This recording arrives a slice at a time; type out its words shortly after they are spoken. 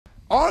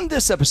On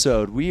this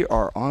episode, we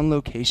are on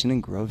location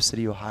in Grove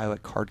City, Ohio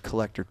at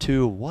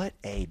Cardcollector2. What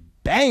a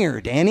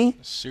banger, Danny.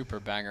 Super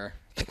banger.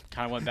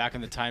 Kind of went back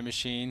in the time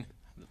machine.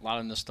 A lot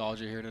of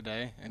nostalgia here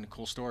today and a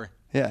cool story.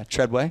 Yeah,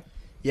 Treadway.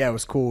 Yeah, it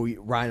was cool.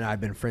 Ryan and I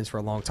have been friends for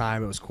a long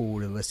time. It was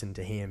cool to listen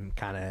to him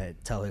kind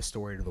of tell his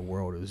story to the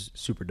world. It was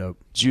super dope.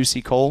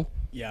 Juicy Cole.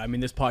 Yeah, I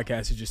mean, this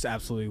podcast is just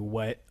absolutely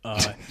wet.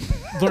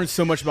 Learned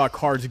so much about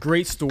cards.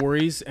 Great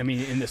stories. I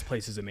mean, and this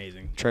place is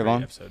amazing. Trayvon?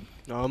 Great episode.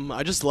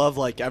 I just love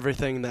like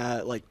everything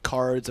that like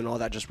cards and all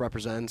that just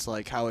represents,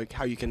 like how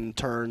you can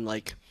turn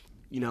like,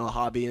 you know, a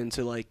hobby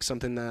into like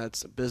something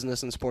that's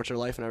business and sports or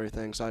life and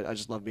everything. So I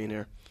just love being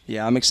here.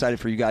 Yeah, I'm excited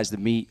for you guys to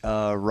meet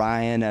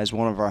Ryan as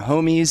one of our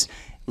homies,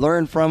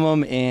 learn from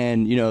him,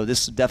 and you know,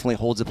 this definitely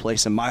holds a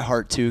place in my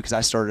heart too because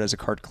I started as a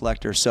card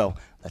collector. So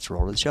let's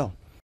roll to the show.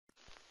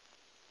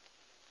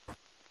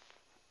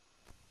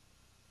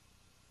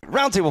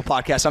 Roundtable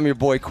Podcast. I'm your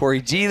boy,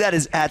 Cory G. That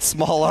is at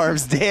Small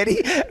Arms Danny,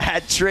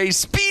 at Trey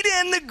Speed,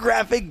 and the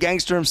graphic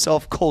gangster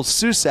himself, Cole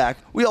Susak.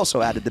 We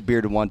also added the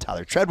bearded one,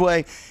 Tyler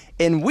Treadway.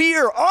 And we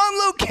are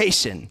on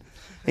location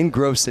in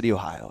Grove City,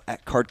 Ohio,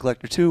 at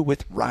Cardcollector2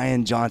 with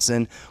Ryan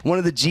Johnson, one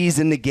of the G's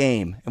in the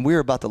game. And we're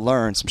about to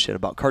learn some shit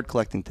about card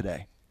collecting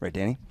today. Right,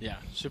 Danny? Yeah,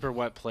 super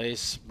wet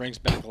place. Brings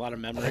back a lot of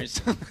memories.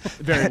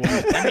 Very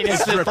wet. I mean,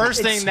 it's the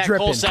first thing that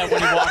Cole said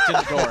when he walked in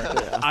the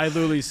door. Yeah. I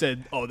literally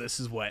said, "Oh,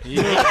 this is wet." He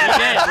did.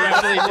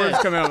 Really Words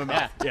did. coming out of my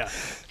mouth. Yeah.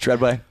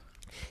 Treadway?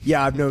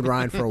 Yeah, I've known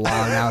Ryan for a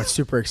while now. I'm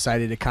super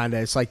excited to kind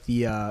of, it's like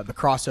the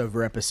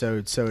crossover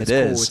episode, so it's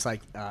It cool. is. It's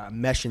like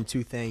meshing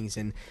two things,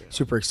 and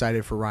super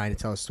excited for Ryan to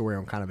tell a story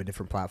on kind of a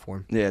different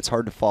platform. Yeah, it's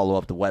hard to follow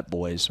up the wet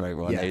boys, right,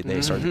 when Yeah.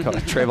 they start to come.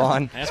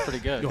 Trayvon? That's pretty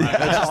good.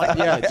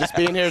 Yeah, just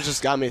being here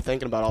just got me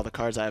thinking about all the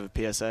cards I have at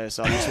PSA.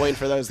 So I'm just waiting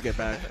for those to get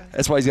back.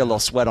 That's why he's got a little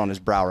sweat on his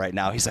brow right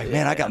now. He's like,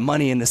 man, I got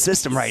money in the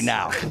system right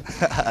now.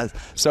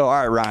 So,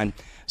 all right, Ryan.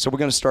 So we're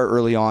going to start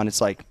early on.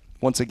 It's like,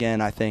 once again,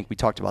 I think we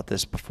talked about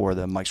this before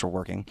the mics were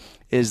working,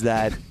 is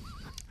that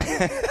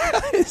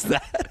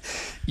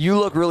you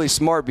look really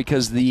smart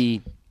because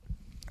the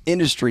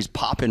industry's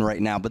popping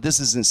right now, but this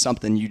isn't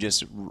something you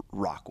just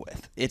rock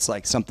with. It's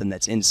like something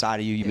that's inside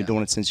of you. You've been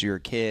doing it since you were a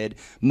kid.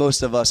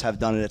 Most of us have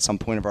done it at some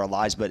point of our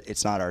lives, but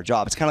it's not our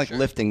job. It's kind of like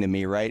lifting to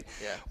me, right?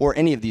 Yeah. Or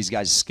any of these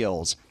guys'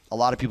 skills. A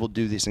lot of people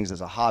do these things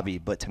as a hobby,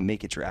 but to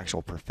make it your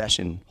actual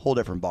profession, whole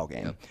different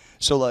ballgame. Yep.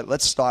 So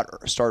let's start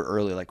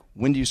early. Like,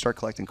 when do you start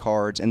collecting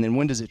cards, and then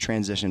when does it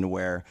transition to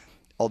where,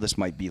 oh, this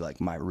might be like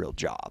my real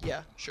job?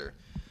 Yeah, sure.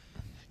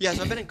 Yeah,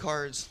 so I've been in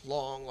cards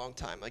long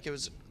time. Like, it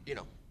was, you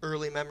know,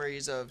 early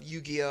memories of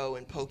Yu-Gi-Oh!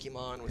 And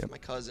Pokemon with my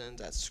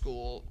cousins at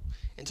school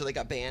until they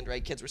got banned,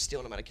 right? Kids were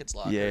stealing them out of kids'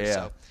 lockers. Yeah.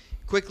 So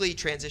quickly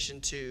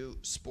transitioned to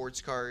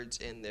sports cards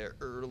in the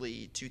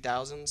early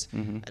 2000s. I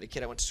had a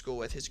kid I went to school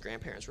with. His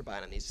grandparents were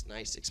buying on these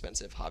nice,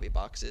 expensive hobby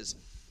boxes.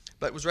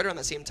 But it was right around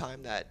that same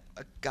time that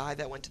a guy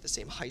that went to the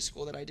same high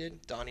school that I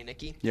did, Donnie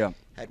Nicky,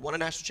 had won a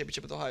national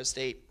championship with Ohio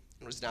State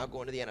and was now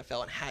going to the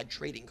NFL and had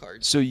trading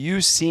cards. So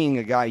you seeing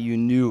a guy you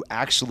knew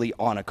actually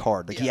on a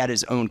card, like he had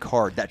his own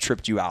card, that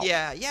tripped you out.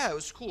 Yeah, it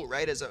was cool,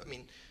 right?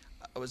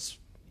 I was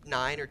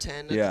 9 or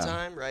 10 at the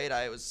time, right?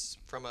 I was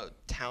from a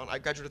town. I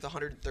graduated with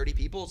 130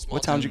 people.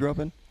 What town did you grow up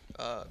in?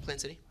 Plant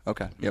City.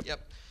 Okay.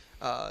 Yep.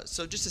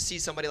 So just to see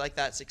somebody like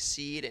that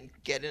succeed and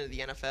get into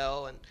the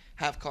NFL and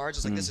have cards, I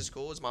was like, this is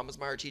cool. His mom was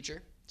my art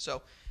teacher.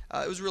 So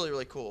it was really,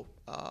 really cool.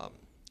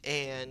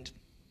 And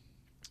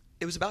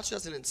it was about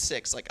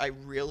 2006. Like, I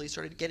really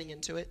started getting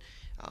into it.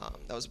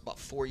 That was about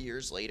 4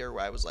 years later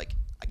where I was like,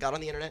 I got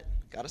on the internet,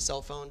 got a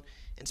cell phone,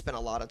 and spent a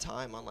lot of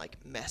time on,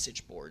 like,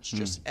 message boards.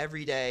 Just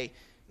every day,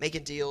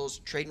 making deals,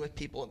 trading with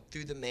people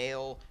through the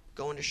mail,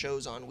 going to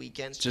shows on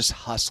weekends. Just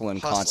hustling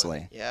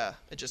constantly. Yeah.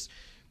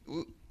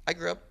 I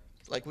grew up,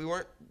 like, we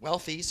weren't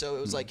wealthy, so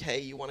it was like, hey,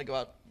 you want to go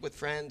out with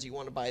friends, you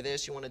want to buy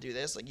this, you want to do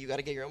this, like, you got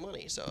to get your own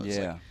money. So it's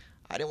like,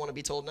 I didn't want to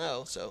be told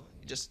no, so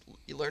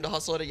you learn to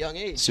hustle at a young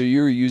age. So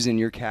you were using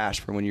your cash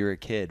from when you were a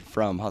kid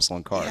from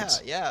hustling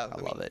cards. Yeah. I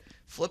love it.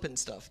 Flipping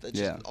stuff. That's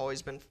just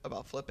always been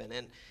about flipping.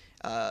 And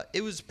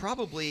it was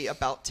probably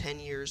about 10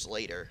 years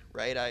later,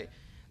 right?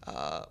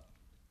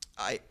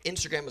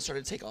 Instagram was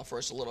starting to take off for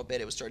us a little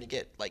bit. It was starting to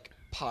get, like,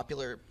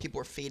 popular. People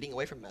were fading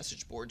away from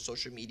message boards.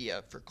 Social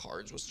media for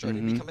cards was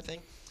starting to become a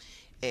thing.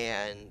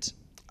 And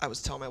I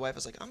was telling my wife, I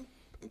was like, I'm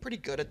pretty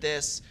good at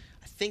this.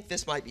 I think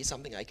this might be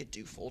something I could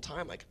do full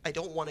time. Like, I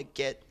don't want to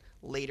get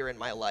later in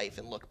my life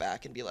and look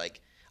back and be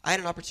like, I had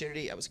an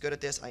opportunity. I was good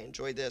at this. I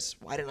enjoyed this.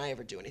 Why didn't I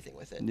ever do anything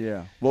with it?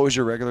 Yeah. What was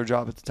your regular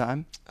job at the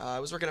time? I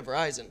was working at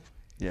Verizon.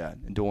 Yeah.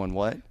 Doing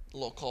what? A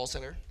little call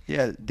center.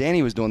 Yeah,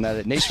 Danny was doing that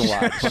at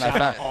Nationwide. when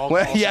I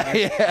found,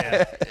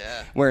 yeah.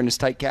 Wearing his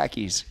tight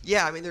khakis.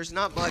 Yeah, I mean, there's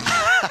not much.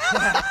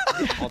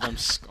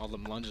 all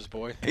them lunges,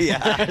 boy.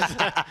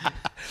 Yeah.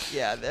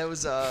 Yeah, it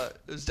was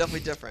definitely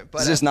different. But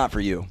It's just not for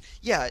you.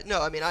 Yeah,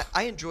 no, I mean,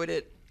 I enjoyed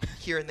it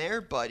here and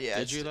there, but yeah.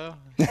 Did you though?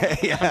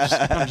 Yeah.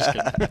 I'm just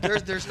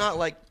kidding. There's not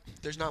like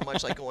there's not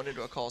much like going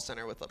into a call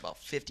center with about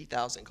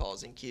 50,000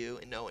 calls in queue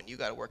and knowing you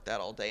got to work that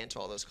all day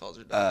until all those calls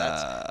are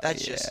done.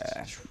 That's just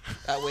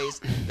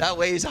that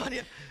weighs on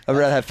you. I'd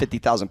rather have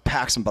 50,000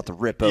 packs I'm about to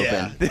rip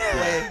open.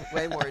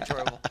 way more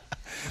enjoyable.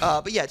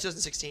 But yeah,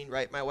 2016,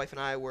 right? My wife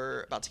and I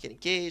were about to get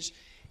engaged,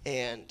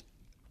 and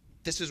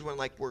this was when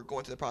like we're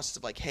going through the process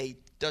of like, hey,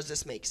 does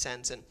this make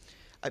sense? And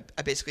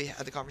I basically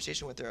had the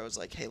conversation with her. I was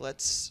like, hey,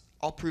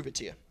 I'll prove it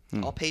to you.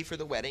 I'll pay for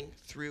the wedding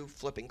through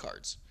flipping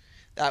cards.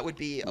 That would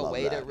be a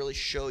way to really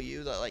show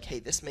you that like, hey,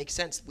 this makes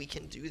sense. We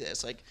can do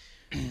this. Like,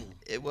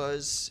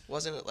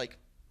 wasn't it like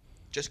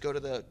just go to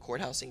the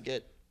courthouse and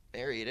get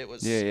married? It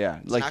was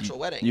like an actual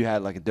wedding. You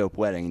had like a dope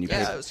wedding, and you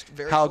paid. It was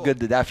very How cool. good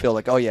did that feel?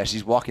 Like, oh yeah,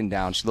 she's walking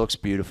down, she looks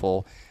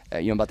beautiful.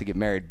 I'm about to get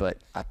married, but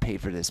I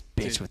paid for this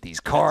bitch with these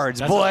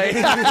cards, boy.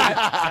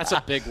 That's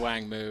a big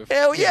Wang move.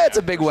 Hell yeah, it's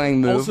a big Wang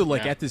move. Also,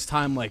 like at this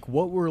time, like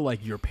what were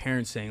like your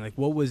parents saying? Like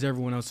what was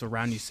everyone else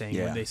around you saying?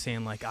 Yeah. Were they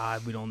saying like,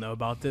 we don't know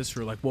about this,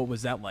 or like what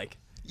was that like?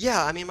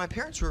 Yeah, I mean, my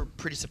parents were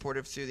pretty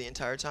supportive through the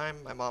entire time.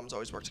 My mom's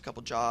always worked a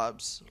couple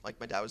jobs. Like,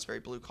 my dad was very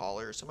blue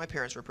collar, so my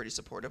parents were pretty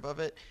supportive of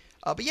it.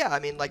 But yeah, I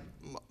mean, like,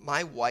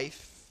 my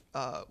wife,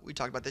 we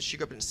talked about this. She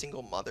grew up in a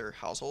single mother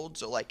household,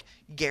 so like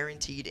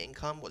guaranteed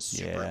income was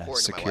super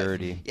important to my wife.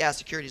 Security. Yeah,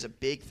 security is a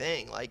big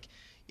thing. Like,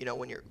 you know,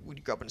 when you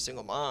grow up in a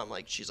single mom,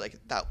 like she's like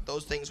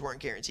those things weren't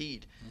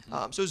guaranteed.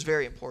 So it was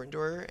very important to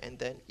her. And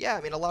then yeah,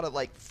 I mean, a lot of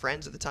like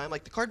friends at the time,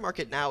 like the card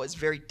market now is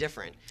very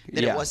different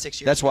than it was 6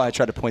 years ago. That's why I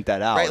try to point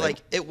that out. Right,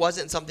 like it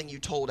wasn't something you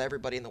told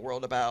everybody in the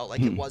world about.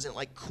 Like it wasn't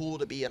like cool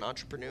to be an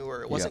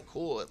entrepreneur. It wasn't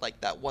cool.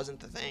 Like that wasn't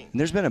the thing. And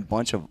there's been a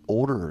bunch of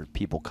older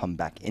people come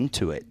back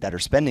into it that are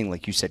spending,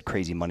 like you said,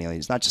 crazy money.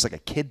 It's not just like a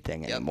kid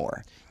thing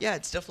anymore. Yeah,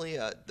 it's definitely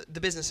the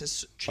business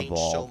has changed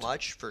Evolved. so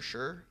much for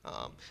sure.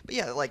 But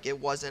yeah, like it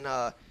wasn't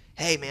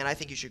hey man, I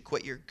think you should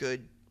quit your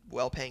good,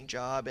 well-paying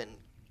job and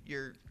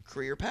your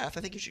career path.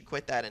 I think you should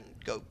quit that and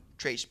go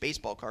trace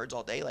baseball cards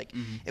all day. Like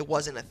it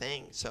wasn't a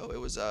thing. So it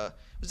was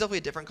definitely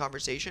a different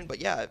conversation.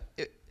 But yeah,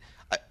 it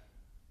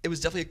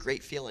was definitely a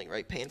great feeling,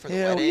 right? Paying for the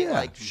wedding,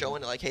 like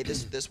showing like, hey,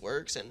 this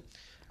works. And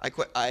I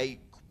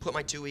put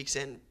my 2 weeks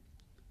in.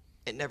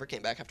 It never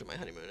came back after my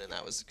honeymoon, and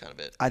that was kind of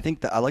it. I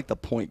think I like the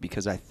point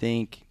because I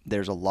think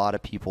there's a lot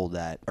of people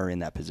that are in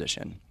that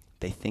position.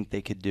 They think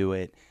they could do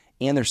it,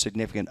 and their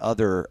significant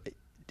other.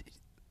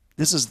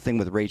 This is the thing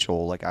with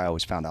Rachel, like I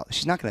always found out.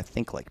 She's not going to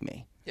think like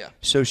me. Yeah.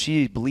 So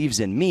she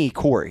believes in me,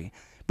 Cory,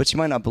 but she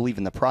might not believe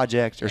in the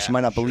project, or she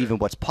might not believe in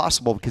what's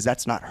possible because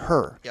that's not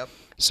her. Yep.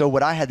 So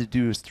what I had to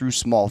do is through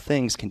small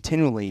things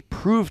continually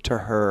prove to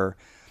her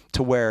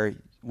to where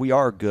we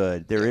are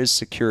good. There is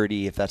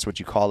security, if that's what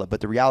you call it.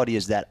 But the reality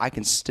is that I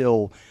can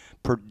still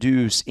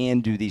produce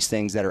and do these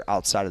things that are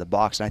outside of the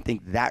box. And I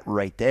think that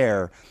right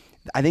there,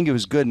 I think it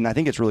was good. And I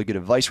think it's really good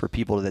advice for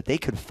people that they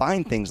could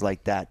find things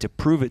like that to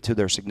prove it to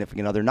their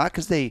significant other, not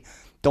because they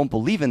don't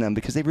believe in them,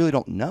 because they really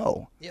don't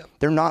know. Yeah.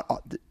 They're not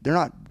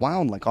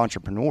wound like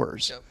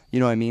entrepreneurs. Yep. You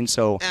know what I mean?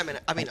 So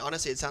I mean,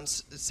 honestly, it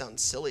sounds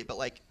silly, but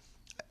like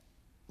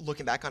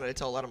looking back on it, I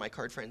tell a lot of my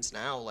card friends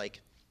now, like,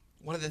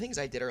 one of the things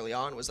I did early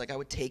on was like I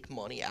would take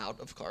money out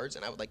of cards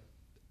and I would like,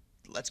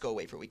 let's go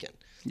away for a weekend.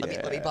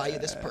 Let me buy you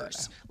this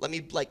purse. Let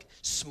me like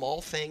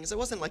small things. It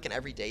wasn't like an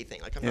everyday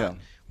thing. Like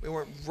we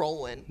weren't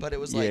rolling, but it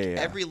was like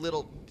every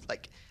little,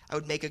 like I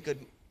would make a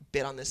good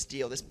bid on this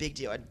deal, this big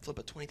deal. I'd flip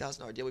a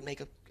 $20,000 deal. We'd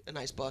make a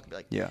nice buck and be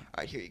like, all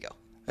right, here you go.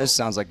 this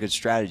sounds like good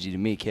strategy to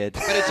me, kid.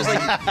 But it's just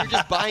like you're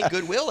just buying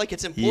goodwill. Like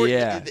it's important.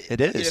 Yeah,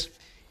 it is.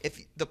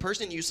 If the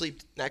person you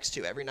sleep next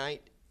to every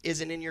night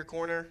isn't in your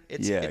corner,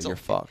 you're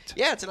fucked.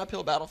 Yeah, it's an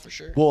uphill battle for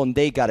sure. Well, and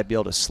they got to be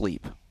able to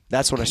sleep.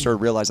 That's when I started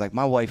realizing, like,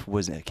 my wife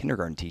was a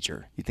kindergarten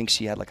teacher. You think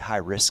she had, like, high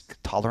risk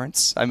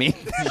tolerance? I mean,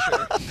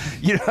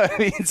 you know what I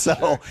mean?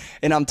 So,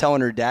 and I'm telling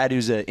her dad,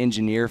 who's an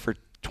engineer for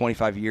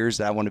 25 years,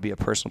 that I want to be a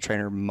personal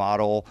trainer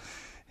model.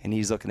 And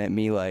he's looking at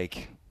me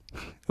like,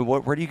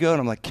 where do you go?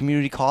 And I'm like,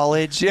 community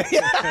college.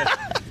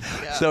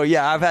 So,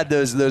 yeah, I've had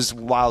those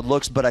wild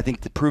looks, but I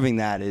think proving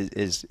that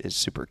is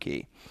super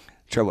key.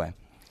 Treway.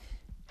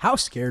 How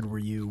scared were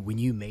you when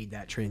you made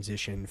that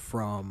transition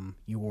from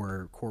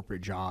your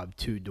corporate job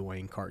to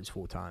doing cards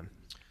full time?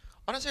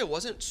 Honestly, I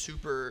wasn't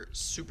super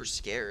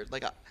scared.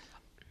 Like,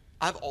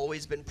 I've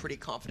always been pretty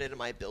confident in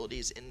my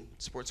abilities in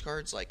sports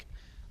cards. Like,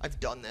 I've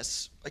done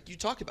this, like you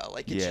talked about.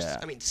 Like, it's just,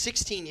 I mean,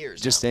 16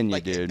 years just now. in you,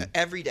 like, dude.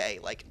 Every day.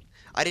 Like,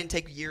 I didn't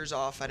take years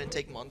off. I didn't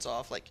take months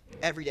off. Like,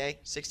 every day,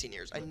 16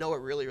 years. I know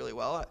it really, really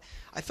well.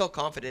 I felt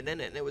confident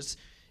in it, and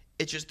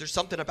it's just, there's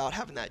something about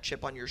having that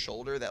chip on your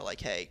shoulder that,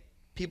 like, hey,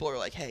 people are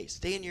like, hey,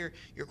 stay in your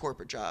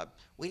corporate job.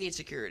 We need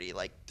security.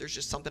 Like, there's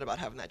just something about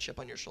having that chip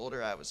on your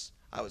shoulder. I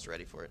was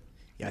ready for it.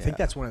 Yeah, I think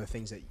that's one of the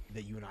things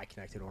that you and I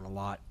connected on a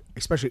lot,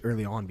 especially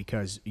early on,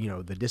 because, you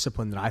know, the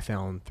discipline that I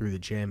found through the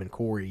gym and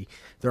Cory,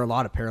 there are a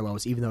lot of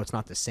parallels, even though it's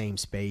not the same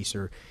space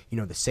or, you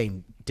know, the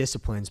same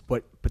disciplines,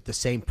 but the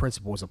same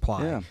principles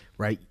apply,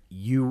 right?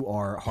 You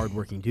are a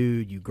hardworking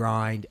dude, you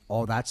grind,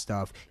 all that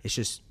stuff. It's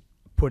just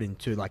put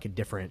into like a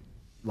different,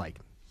 like,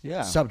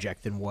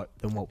 subject than what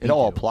we it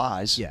all do.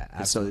 applies. Yeah, so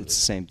absolutely. it's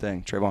the same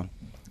thing. Trayvon.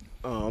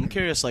 I'm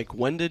curious, like,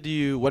 when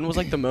was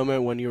like the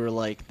moment when you were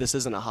like, this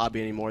isn't a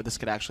hobby anymore, this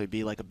could actually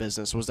be like a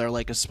business? Was there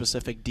like a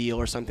specific deal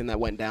or something that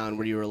went down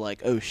where you were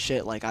like, oh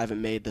shit, like I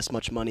haven't made this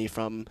much money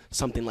from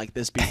something like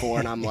this before,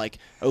 and I'm like,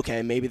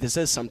 okay, maybe this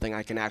is something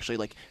I can actually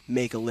like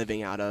make a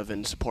living out of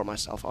and support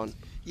myself on?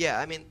 Yeah,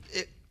 I mean,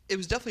 it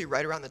was definitely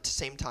right around the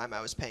same time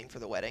I was paying for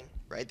the wedding,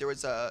 right?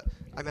 I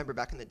remember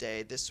back in the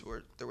day,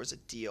 there was a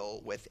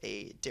deal with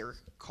a Derek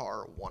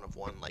Carr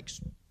one-of-one, like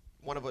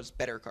one of those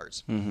better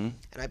cards. Mm-hmm.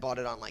 And I bought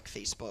it on like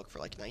Facebook for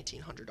like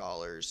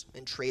 $1,900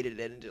 and traded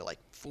it into like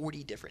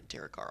 40 different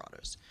Derek Carr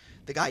autos.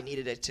 The guy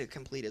needed it to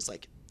complete his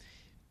like,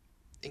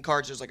 in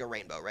cards there's like a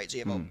rainbow, right? So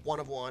you have a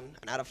 1-of-1,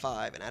 an out of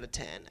 5, an out of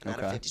 10, an out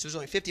of 50. So there's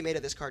only 50 made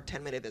of this card,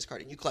 10 made of this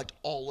card, and you collect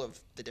all of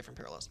the different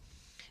parallels.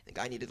 The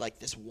guy needed like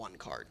this one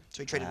card,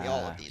 so he traded me all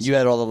of these. You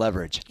had all the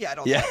leverage. Yeah, I had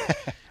all the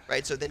leverage,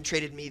 right? So then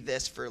traded me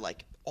this for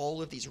like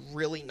all of these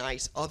really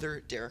nice other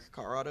Derek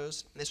Carr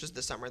autos. And this was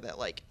the summer that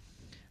like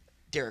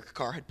Derek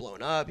Carr had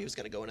blown up. He was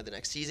going to go into the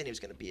next season. He was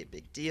going to be a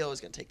big deal. He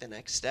was going to take the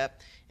next step.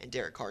 And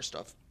Derek Carr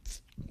stuff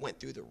went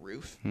through the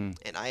roof. And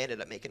I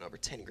ended up making over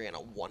 $10,000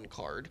 on one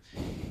card.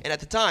 And at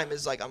the time,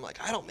 I'm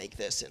like, I don't make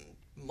this in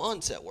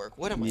months at work.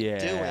 What am I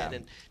doing?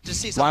 And to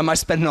see something, why am I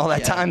spending all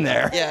that time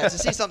there? Yeah, to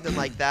see something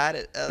like that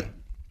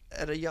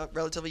at a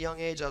relatively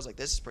young age, I was like,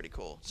 this is pretty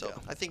cool. So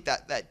I think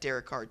that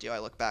Derek Carr deal, I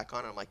look back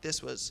on, I'm like,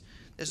 this was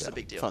a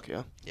big deal. Fuck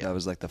yeah. That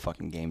was like the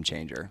fucking game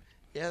changer.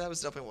 Yeah, that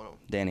was definitely one of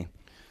them. Danny.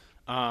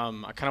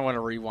 I kind of want to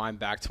rewind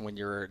back to when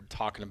you were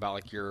talking about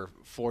like your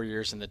 4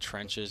 years in the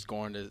trenches,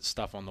 going to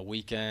stuff on the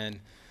weekend,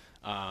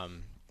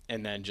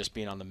 and then just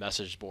being on the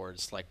message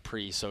boards, like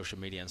pre-social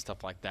media and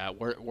stuff like that.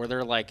 Were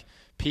there like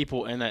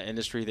people in that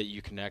industry that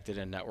you connected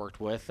and networked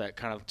with that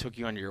kind of took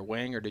you under your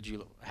wing, or did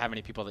you have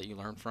any people that you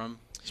learned from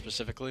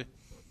specifically?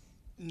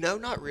 No,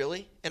 not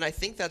really. And I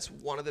think that's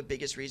one of the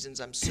biggest reasons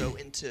I'm so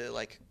into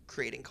like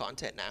creating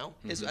content now.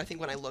 Is I think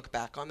when I look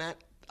back on that,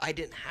 I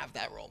didn't have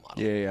that role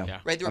model. Yeah.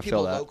 Right? There were I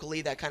people feel that.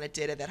 locally that kind of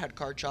did it, that had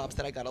card shops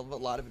that I got a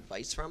lot of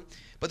advice from.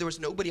 But there was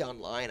nobody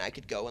online I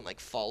could go and like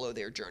follow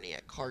their journey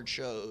at card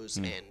shows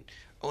and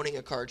owning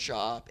a card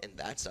shop and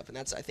that stuff. And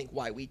that's, I think,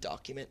 why we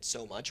document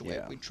so much.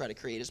 Yeah. We try to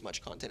create as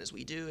much content as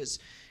we do is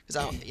because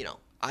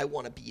I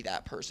want to be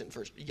that person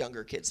for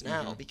younger kids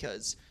now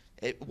because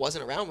it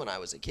wasn't around when I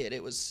was a kid.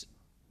 It was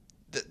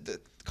the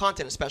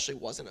content especially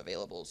wasn't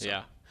available. So.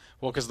 Yeah.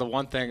 Well, because the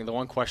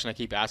one question I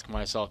keep asking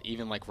myself,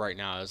 even like right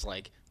now, is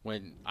like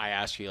when I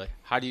ask you, like,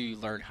 how do you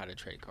learn how to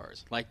trade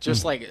cards? Like,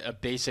 just like a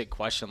basic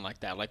question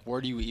like that. Like,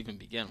 where do you even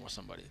begin with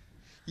somebody?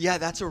 Yeah,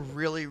 that's a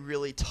really,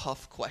 really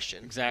tough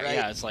question. Exactly. Right?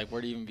 Yeah, it's like,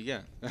 where do you even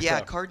begin?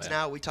 Yeah, cards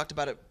now, we talked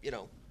about it,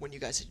 when you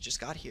guys had just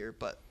got here,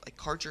 but like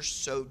cards are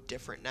so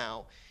different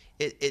now.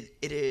 It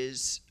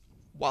is,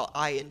 while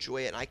I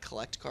enjoy it and I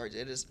collect cards,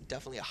 it is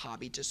definitely a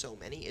hobby to so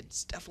many.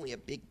 It's definitely a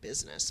big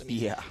business. I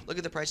mean, look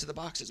at the price of the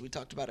boxes. We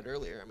talked about it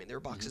earlier. I mean, there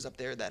are boxes up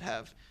there that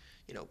have,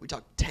 we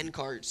talked 10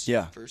 cards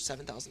for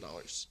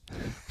 $7,000.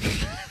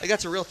 Like,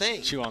 that's a real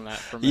thing. Chew on that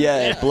for a minute.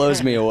 Yeah, it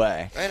blows me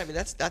away. Right? I mean,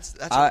 that's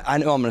I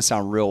know I'm going to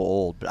sound real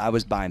old, but I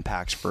was buying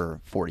packs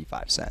for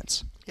 45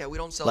 cents. Yeah, we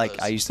don't sell like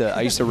those.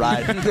 I used to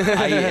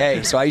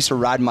ride so I used to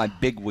ride my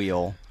big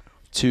wheel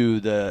to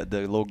the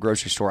little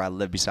grocery store I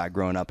lived beside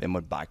growing up and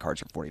would buy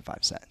cards for 45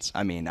 cents.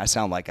 I mean, I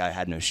sound like I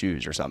had no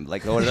shoes or something,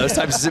 like one of those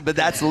types of, but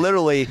that's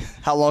literally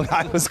how long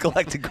I was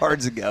collecting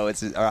cards ago.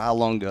 Or how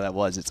long ago that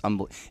was. It's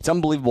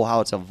unbelievable how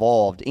it's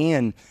evolved.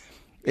 And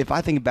if I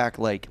think back,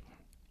 like,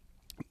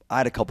 I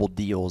had a couple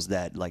deals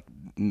that like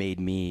made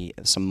me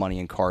some money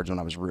in cards when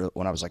I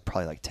was like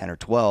probably like 10 or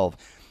 12.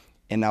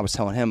 And I was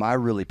telling him I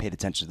really paid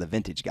attention to the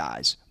vintage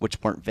guys,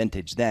 which weren't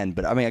vintage then.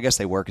 But, I mean, I guess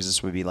they were because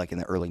this would be like in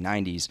the early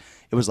 90s.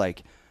 It was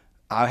like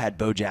I had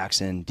Bo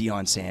Jackson,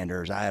 Deion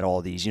Sanders. I had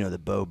all these, the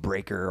Bo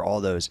Breaker, all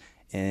those.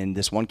 And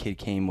this one kid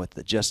came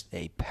with just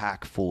a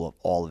pack full of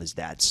all of his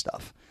dad's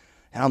stuff.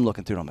 And I'm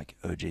looking through it. I'm like,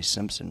 O.J.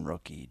 Simpson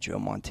rookie, Joe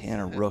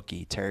Montana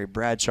rookie, Terry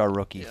Bradshaw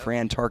rookie,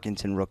 Fran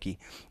Tarkenton rookie.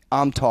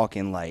 I'm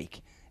talking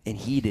like, and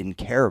he didn't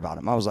care about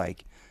him. I was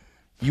like,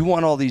 you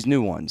want all these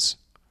new ones.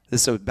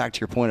 So back to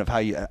your point of how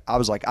I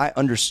was like, I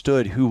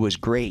understood who was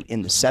great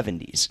in the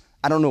 70s.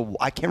 I don't know.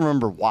 I can't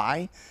remember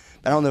why.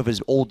 I don't know if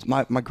it's old.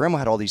 My grandma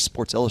had all these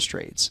Sports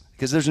Illustrateds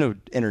because there's no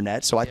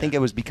internet. So I think it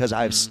was because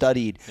I've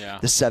studied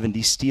the 70s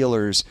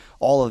Steelers,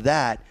 all of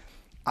that.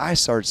 I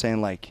started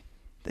saying, like,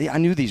 I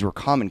knew these were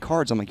common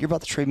cards. I'm like, you're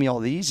about to trade me all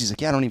these? He's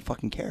like, yeah, I don't even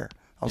fucking care.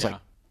 I was like,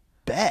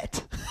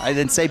 bet. I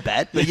didn't say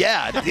bet, but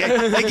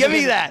they give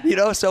me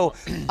that, So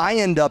I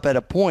end up at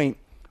a point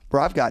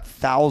where I've got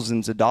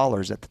thousands of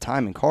dollars at the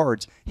time in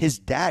cards. His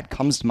dad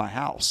comes to my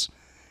house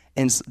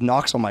and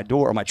knocks on my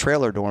door, or my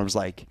trailer door, and was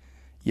like,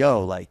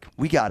 yo, like,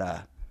 we got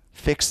to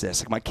fix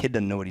this. Like, my kid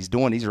doesn't know what he's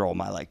doing. These are all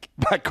my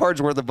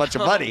cards worth a bunch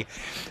of money.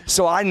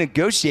 So I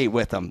negotiate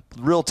with him.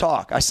 Real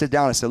talk. I sit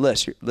down and I said,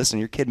 listen,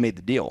 your kid made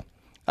the deal.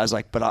 I was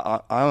like, but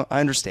I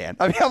understand.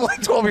 I mean, I'm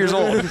like 12 years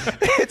old.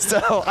 And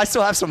so I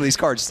still have some of these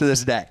cards to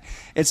this day.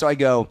 And so I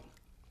go,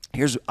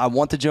 I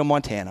want the Joe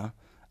Montana.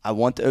 I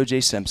want the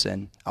O.J.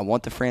 Simpson. I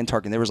want the Fran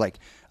Tarkin. There was like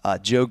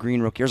Joe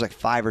Green rookie. There was like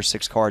 5 or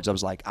 6 cards. I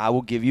was like, I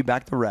will give you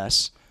back the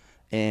rest,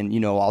 and,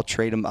 I'll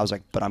trade them. I was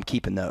like, but I'm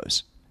keeping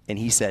those. And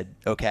he said,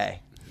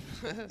 okay.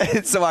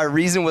 And so I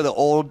reasoned with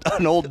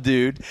an old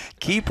dude,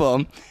 keep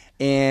them.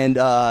 And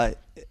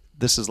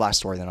this is last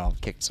story, then I'll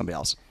kick somebody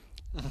else.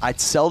 I'd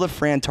sell the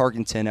Fran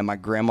Tarkenton at my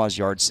grandma's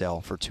yard sale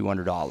for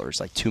 $200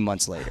 like 2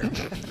 months later.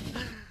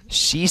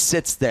 She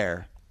sits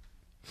there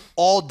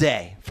all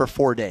day for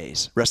 4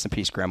 days. Rest in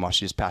peace, Grandma.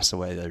 She just passed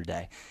away the other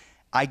day.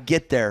 I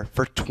get there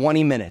for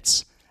 20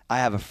 minutes. I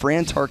have a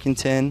Fran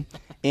Tarkenton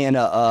and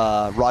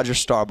a Roger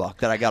Starbuck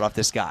that I got off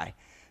this guy.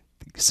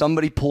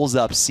 Somebody pulls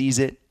up, sees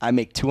it. I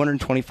make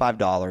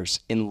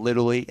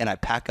 $225 and I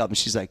pack up, and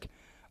she's like,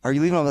 are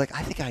you leaving? I'm like,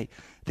 I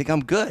think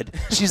I'm good.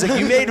 She's like,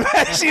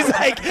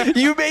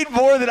 you made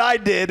more than I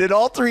did in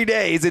all 3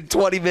 days in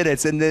 20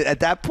 minutes. And then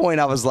at that point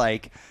I was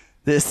like,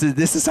 this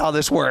is how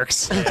this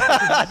works.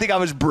 I think I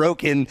was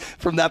broken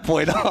from that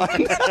point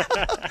on.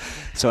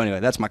 So anyway,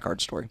 that's my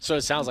card story. So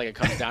it sounds like it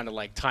comes down to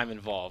like time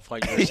involved.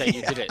 Like you were saying,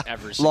 you did it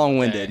every single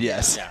long-winded, day.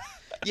 yes.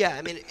 Yeah,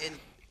 I mean,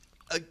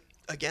 and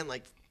again,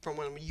 like from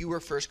when you were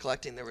first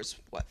collecting, there was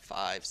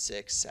 5,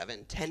 6,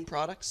 7, 10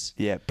 products.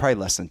 Yeah, probably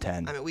less than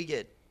 10. I mean, we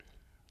get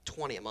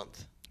 20 a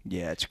month.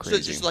 Yeah, it's crazy. So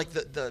it's just like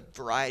the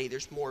variety.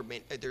 There's more.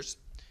 There's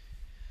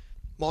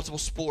multiple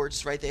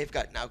sports, right? They've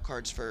got now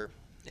cards for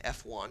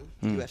F1,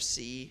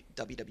 UFC,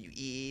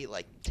 WWE,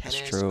 like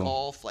tennis,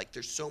 golf. Like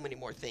there's so many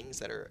more things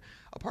that are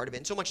a part of it.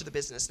 And so much of the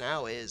business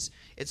now is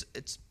it's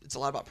a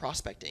lot about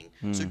prospecting.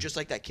 So just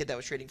like that kid that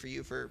was trading for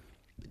you for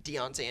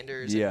Deion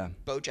Sanders, and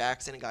Bo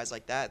Jackson, and guys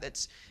like that.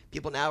 That's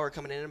people now are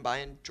coming in and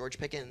buying George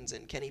Pickens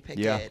and Kenny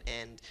Pickett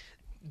and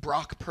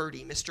Brock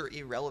Purdy, Mr.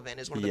 Irrelevant,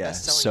 is one of the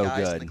best-selling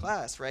guys in the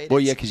class, right?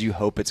 Well, because you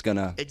hope it's going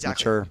to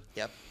mature.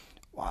 Yep.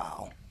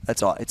 Wow.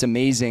 That's all. It's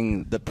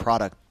amazing, the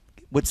product.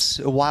 What's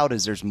so wild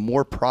is there's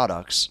more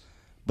products,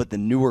 but the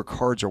newer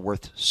cards are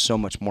worth so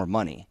much more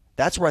money.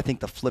 That's where I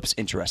think the flip's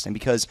interesting,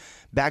 because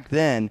back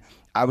then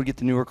I would get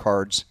the newer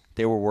cards.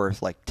 They were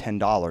worth like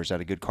 $10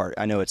 at a good card.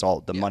 I know it's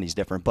all the money's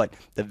different, but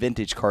the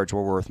vintage cards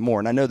were worth more.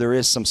 And I know there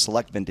is some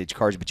select vintage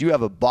cards, but you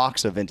have a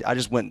box of vintage. I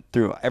just went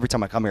through, every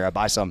time I come here, I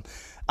buy some.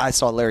 I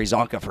saw Larry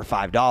Zonka for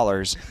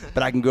 $5,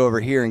 but I can go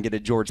over here and get a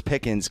George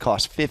Pickens,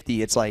 cost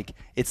 $50. It's like,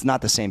 it's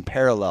not the same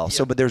parallel.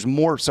 So, but there's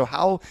more. So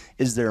how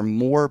is there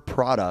more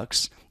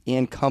products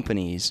and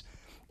companies,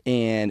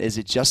 and is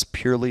it just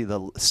purely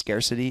the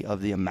scarcity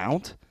of the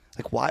amount?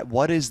 Like, why?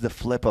 What is the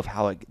flip of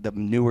how the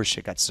newer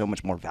shit got so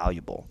much more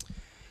valuable?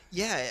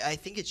 Yeah, I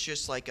think it's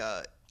just like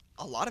a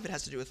lot of it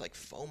has to do with like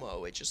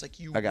FOMO. It's just like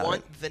you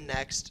want the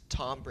next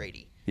Tom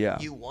Brady. Yeah.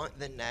 You want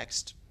the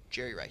next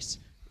Jerry Rice.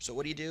 So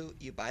what do?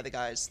 You buy the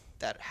guys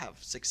that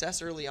have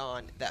success early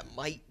on that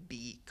might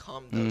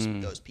become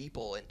those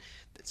people. And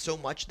so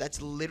much,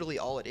 that's literally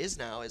all it is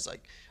now, is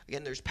like,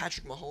 again, there's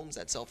Patrick Mahomes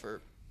that sell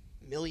for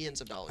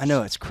millions of dollars. I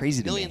know, it's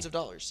crazy to me. Millions of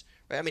dollars,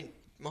 right? I mean,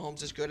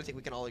 Mahomes is good. I think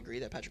we can all agree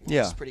that Patrick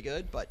Mahomes is pretty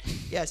good. But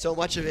yeah, so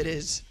much of it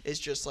is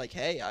just like,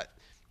 hey,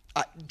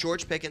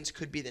 George Pickens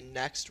could be the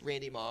next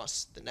Randy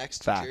Moss, the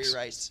next Jerry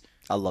Rice.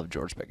 I love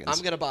George Pickens.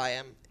 I'm gonna buy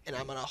him, and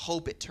I'm gonna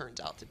hope it turns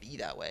out to be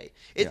that way.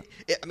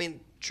 I mean,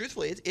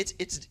 truthfully,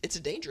 it's a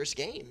dangerous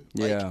game.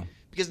 Like,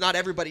 because not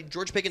everybody.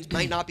 George Pickens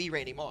might not be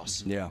Randy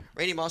Moss. Yeah.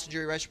 Randy Moss and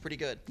Jerry Rice are pretty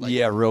good. Like,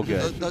 real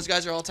good. Those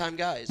guys are all-time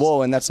guys.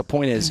 Well, and that's the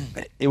point is,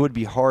 it would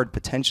be hard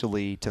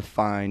potentially to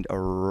find a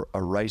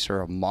Rice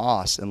or a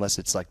Moss unless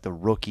it's like the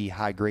rookie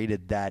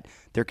high-graded, that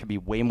there could be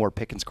way more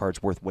Pickens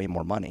cards worth way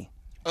more money.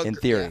 In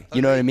theory,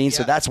 you know what I mean? Yeah.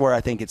 So that's where I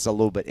think it's a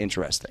little bit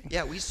interesting.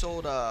 Yeah, we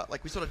sold a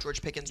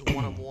George Pickens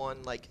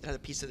one-on-one, like it had a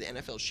piece of the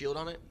NFL shield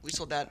on it. We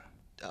sold that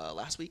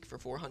last week for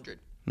 $400.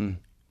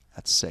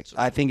 That's sick. So,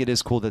 I think it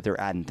is cool that they're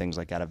adding things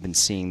like that. I've been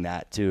seeing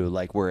that too,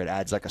 like where it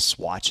adds like a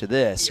swatch of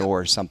this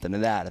or something to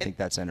that. I think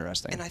that's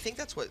interesting. And I think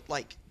that's what,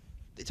 like,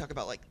 they talk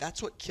about, like,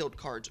 that's what killed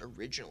cards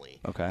originally.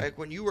 Okay. Like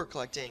when you were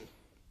collecting,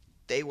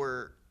 they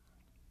were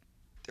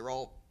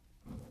all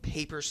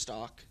paper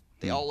stock.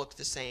 They all looked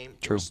the same.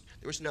 True.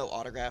 There was no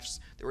autographs.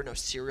 There were no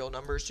serial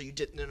numbers, so you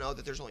didn't know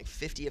that there's only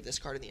 50 of this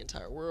card in the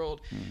entire world.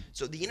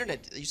 So the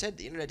internet, you said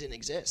the internet didn't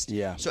exist.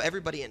 Yeah. So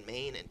everybody in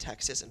Maine and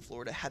Texas and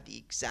Florida had the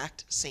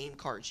exact same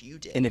cards you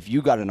did. And if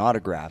you got an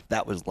autograph,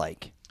 that was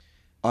like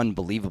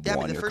unbelievable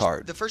on your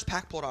card. The first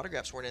pack pulled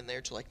autographs weren't in there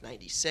till like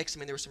 96. I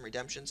mean, there were some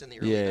redemptions in the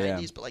early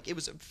 90s, but like it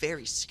was a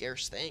very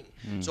scarce thing.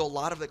 So a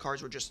lot of the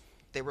cards were just,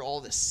 they were all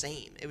the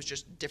same. It was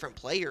just different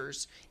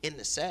players in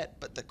the set,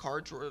 but the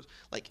cards were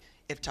like,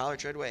 if Tyler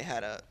Treadway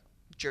had a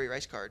Jerry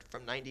Rice card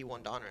from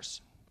 91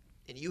 Donruss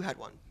and you had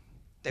one,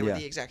 they were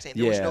the exact same.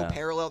 There was no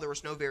parallel. There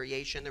was no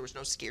variation. There was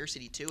no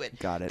scarcity to it.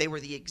 Got it. They were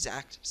the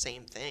exact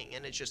same thing.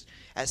 And it's just,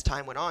 as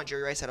time went on,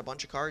 Jerry Rice had a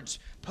bunch of cards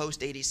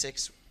post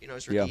 86,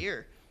 his rookie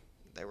year.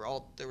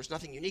 There was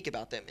nothing unique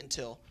about them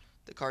until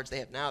the cards they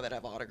have now that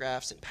have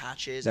autographs and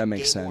patches and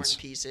game-worn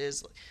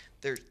pieces.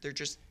 They're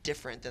just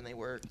different than they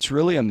were. It's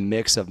really a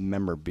mix of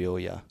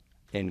memorabilia.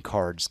 and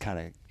cards kind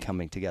of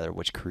coming together,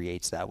 which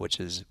creates that, which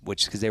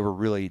because they were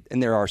really,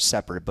 and they are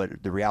separate,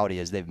 but the reality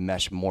is they've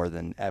meshed more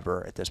than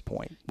ever at this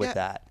point with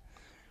that.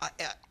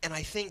 And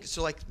I think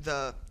so, like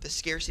the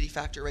scarcity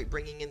factor, right?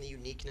 Bringing in the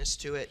uniqueness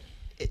to it,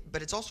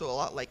 but it's also a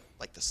lot like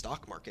the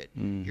stock market.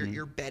 Mm-hmm.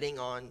 You're betting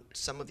on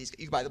some of these.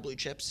 You buy the blue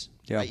chips,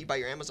 Yeah. right? You buy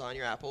your Amazon,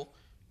 your Apple,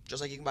 just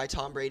like you can buy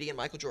Tom Brady and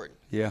Michael Jordan.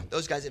 Yeah.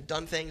 Those guys have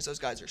done things. Those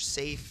guys are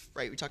safe,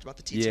 right? We talked about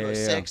the Yeah,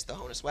 T206, the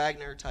Honus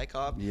Wagner, Ty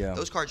Cobb. Yeah.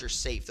 Those cards are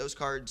safe. Those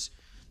cards.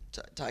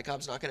 Ty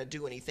Cobb's not going to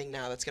do anything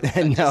now that's going to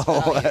affect No,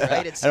 his value,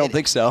 right? I don't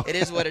think so. It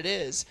is what it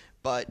is.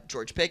 But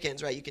George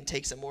Pickens, right? You can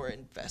take some more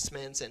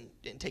investments and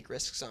take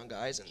risks on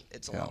guys, and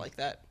it's a lot like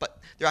that. But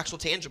they're actual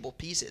tangible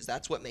pieces.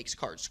 That's what makes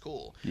cards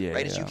cool,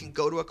 right? Is you can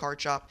go to a card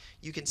shop,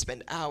 you can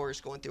spend hours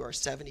going through our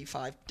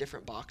 75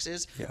 different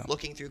boxes,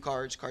 looking through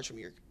cards from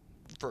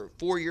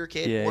for your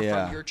kid or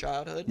from your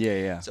childhood.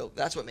 So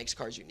that's what makes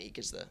cards unique.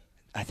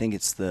 I think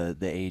it's the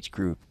age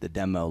group, the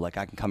demo. Like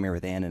I can come here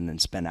with Annan and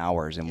spend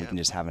hours, and we can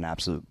just have an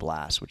absolute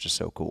blast, which is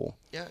so cool.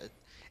 Yeah,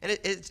 and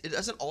it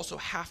doesn't also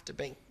have to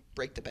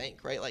break the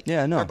bank, right? Like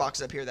no. Our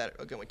boxes up here that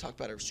again we talked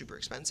about are super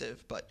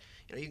expensive, but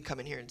you can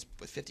come in here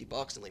with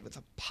 $50 and leave with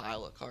a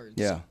pile of cards.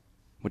 Yeah,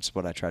 which is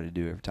what I try to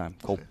do every time.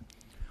 Cool.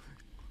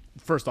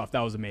 First off,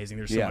 that was amazing.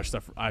 There's so much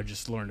stuff. I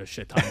just learned a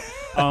shit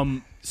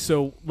ton.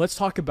 So let's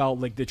talk about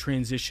like the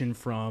transition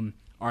from.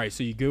 All right,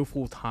 so you go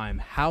full time.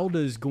 How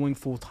does going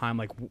full time,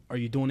 like, are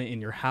you doing it in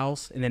your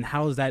house? And then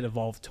how does that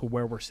evolve to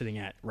where we're sitting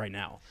at right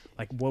now?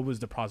 Like, what was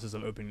the process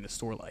of opening the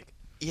store like?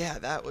 Yeah,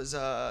 that was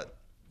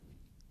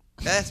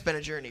that's been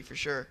a journey for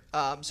sure.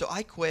 So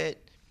I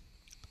quit.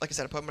 Like I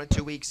said, I put them on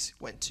 2 weeks.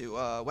 Went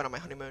on my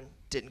honeymoon.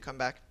 Didn't come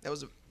back. That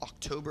was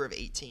October of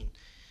 18.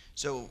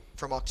 So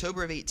from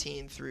October of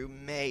 18 through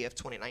May of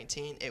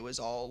 2019, it was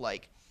all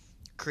like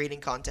creating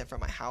content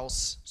from my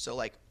house. So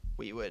like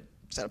we would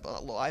set up a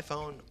little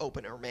iPhone,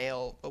 open our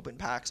mail, open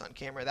packs on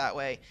camera that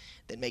way,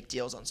 then make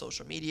deals on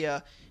social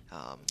media.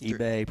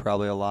 eBay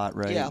probably a lot,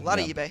 right? Yeah, a lot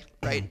of eBay,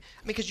 right? I mean,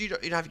 because you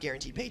don't have a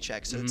guaranteed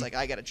paycheck, so it's like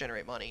I got to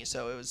generate money.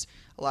 So it was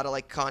a lot of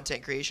like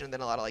content creation and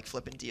then a lot of like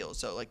flipping deals.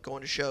 So like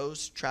going to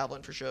shows,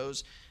 traveling for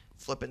shows,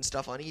 flipping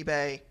stuff on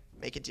eBay,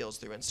 making deals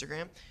through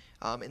Instagram.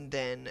 And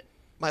then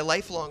my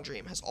lifelong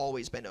dream has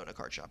always been to own a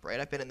card shop, right?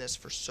 I've been in this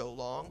for so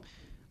long.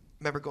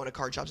 Remember going to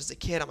card shops as a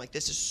kid. I'm like,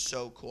 this is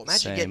so cool.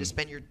 Imagine getting to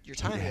spend your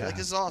time here. Like,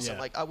 this is awesome.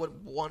 Like, I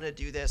would want to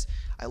do this.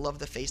 I love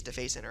the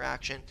face-to-face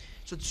interaction.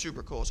 So it's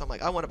super cool. So I'm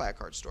like, I want to buy a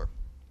card store.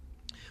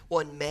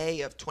 Well, in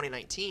May of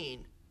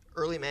 2019,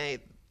 early May,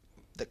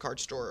 the card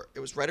store, it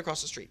was right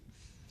across the street.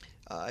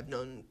 I've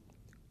known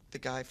the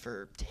guy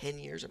for 10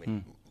 years. I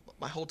mean,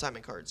 my whole time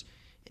in cards.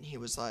 And he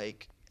was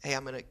like, hey,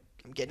 I'm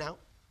getting out.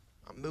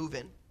 I'm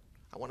moving.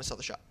 I want to sell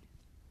the shop.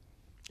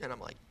 And I'm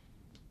like,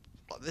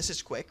 this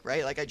is quick,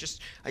 right? Like I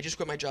just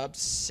quit my job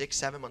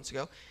 6-7 months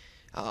ago,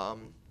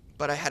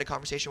 but I had a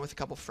conversation with a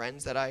couple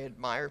friends that I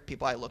admire,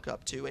 people I look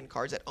up to in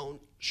cards that own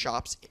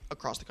shops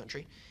across the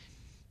country,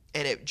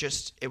 and it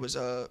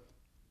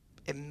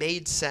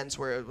made sense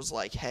where it was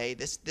like, hey,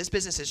 this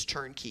business is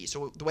turnkey.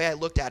 So the way I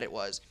looked at it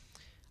was,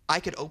 I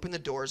could open the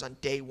doors on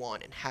day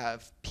one and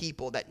have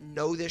people that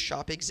know this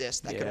shop exists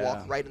that could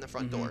walk right in the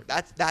front door.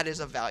 That is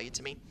of value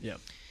to me. Yeah.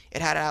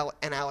 It had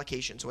an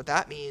allocation. So what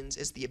that means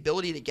is the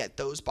ability to get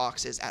those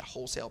boxes at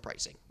wholesale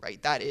pricing,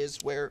 right? That is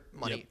where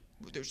money.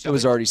 It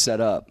was already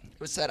set up. It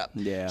was set up.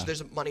 Yeah. So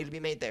there's money to be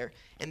made there.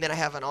 And then I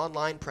have an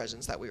online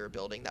presence that we were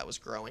building that was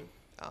growing.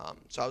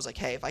 So I was like,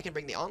 hey, if I can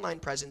bring the online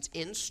presence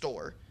in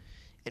store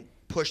and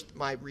push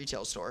my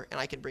retail store, and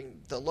I can bring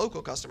the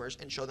local customers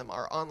and show them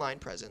our online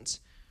presence,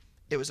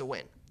 it was a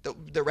win.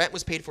 The rent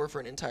was paid for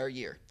an entire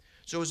year.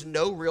 So it was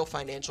no real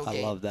financial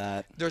gain. I love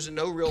that. There's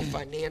no real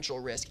financial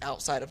risk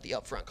outside of the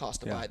upfront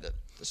cost to buy the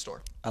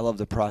store. I love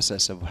the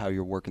process of how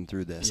you're working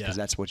through this because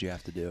that's what you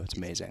have to do. It's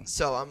amazing.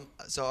 So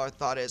our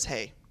thought is,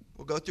 hey,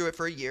 we'll go through it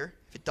for a year.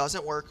 If it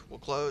doesn't work, we'll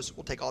close.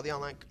 We'll take all the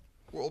online.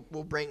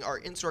 We'll bring our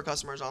in-store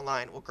customers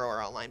online. We'll grow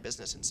our online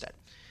business instead.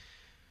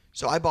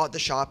 So I bought the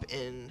shop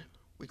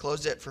we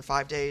closed it for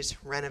 5 days,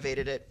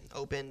 renovated it,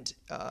 opened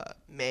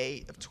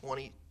May of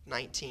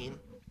 2019,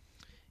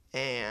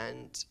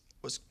 and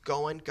was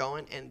going,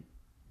 and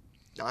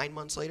 9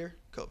 months later,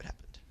 COVID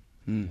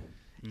happened.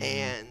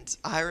 And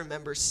I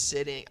remember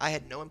I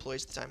had no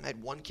employees at the time. I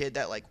had one kid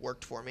that like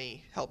worked for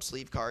me, helped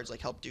sleeve cards, like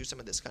helped do some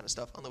of this kind of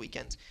stuff on the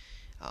weekends.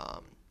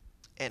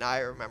 And I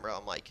remember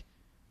I'm like,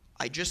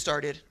 I just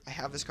started, I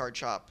have this card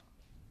shop.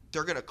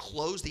 They're going to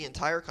close the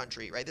entire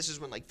country, right? This is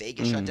when like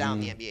Vegas shut down,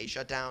 the NBA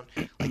shut down.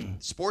 Like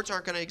sports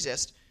aren't going to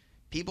exist.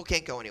 People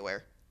can't go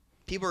anywhere.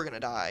 People are going to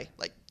die.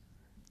 Like,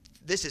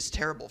 this is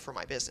terrible for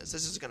my business.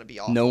 This is going to be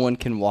awful. No one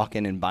can walk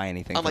in and buy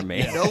anything from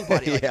me.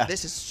 Nobody. Like,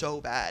 this is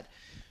so bad.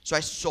 So I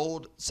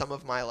sold some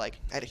of my, I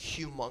had a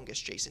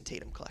humongous Jason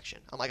Tatum collection.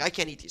 I'm like, I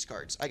can't eat these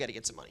cards. I got to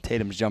get some money.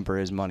 Tatum's jumper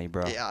is money,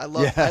 bro. Yeah, I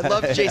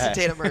love Jason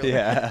Tatum early.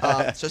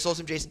 Yeah. So I sold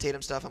some Jason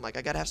Tatum stuff. I'm like,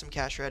 I got to have some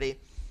cash ready.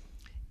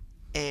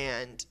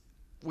 And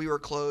we were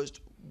closed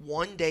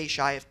 1 day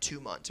shy of 2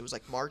 months. It was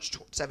like March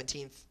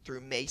 17th through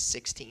May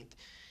 16th.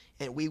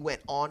 and we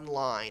went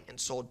online and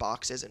sold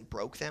boxes and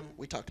broke them.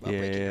 We talked about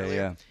breaking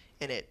earlier,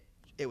 and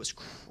it was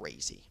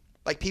crazy.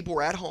 Like, people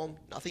were at home,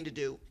 nothing to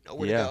do,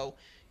 nowhere to go,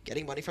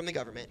 getting money from the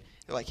government.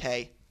 They're like,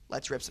 hey,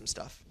 let's rip some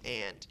stuff,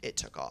 and it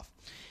took off.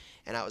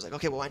 And I was like,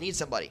 okay, well, I need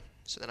somebody.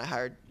 So then I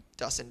hired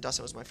Dustin.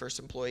 Dustin was my first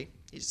employee.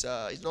 He's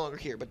no longer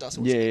here, but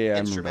Dustin was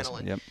instrumental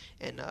in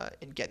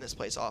getting this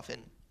place off.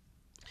 And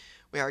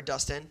we hired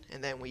Dustin,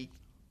 and then we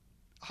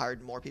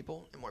hired more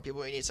people and more people.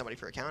 We needed somebody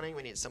for accounting.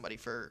 We needed somebody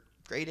for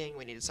grading.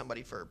 We needed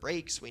somebody for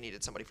brakes. We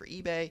needed somebody for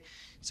eBay.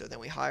 So then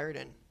we hired,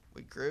 and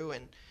we grew,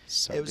 and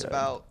it was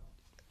about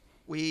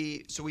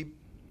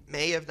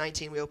May of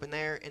 19 we opened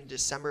there. In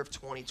December of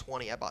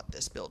 2020 I bought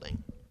this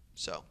building.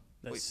 So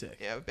that's sick.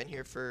 Yeah, I've been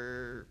here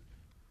for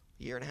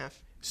a year and a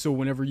half. So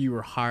whenever you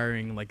were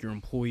hiring like your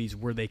employees,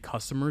 were they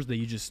customers that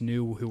you just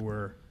knew who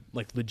were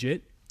like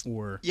legit,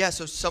 or? Yeah,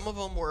 so some of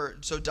them were.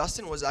 So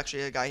Dustin was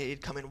actually a guy.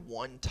 He'd come in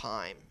one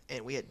time,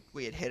 and we had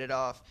hit it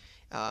off.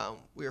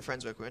 We were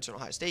friends with. We went to an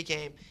Ohio State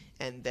game,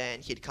 and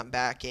then he'd come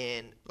back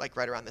in like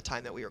right around the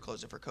time that we were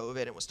closing for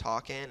COVID, and was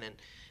talking, and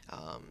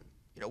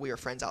we were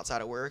friends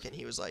outside of work, and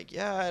he was like,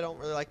 yeah, I don't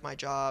really like my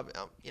job.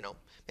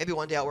 Maybe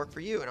one day I'll work for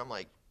you. And I'm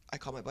like, I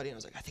called my buddy, and I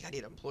was like, I think I need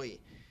an employee.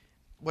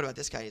 What about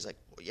this guy? And he's like,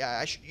 well,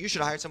 yeah, you should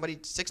have hired somebody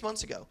 6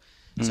 months ago.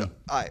 So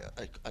I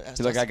asked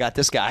He's like, I got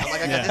this guy. I'm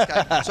like, I got this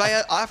guy. So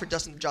I offered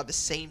Dustin the job the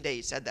same day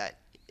he said that.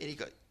 And it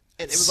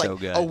was So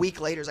like good. a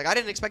week later. He's like, I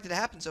didn't expect it to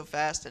happen so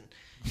fast, and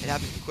it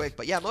happened quick.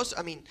 But yeah,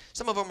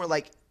 some of them were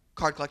like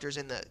card collectors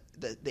in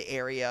the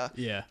area.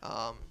 Yeah.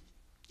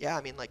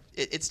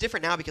 It's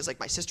different now because like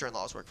my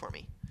sister-in-laws work for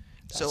me.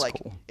 So That's like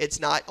cool. it's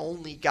not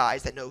only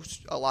guys that know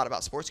a lot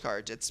about sports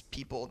cards. It's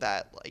people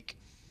that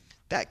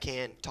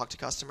can talk to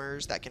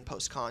customers, that can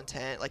post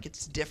content. Like,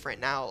 it's different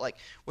now. Like,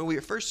 when we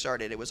first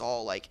started, it was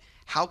all like,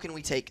 how can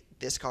we take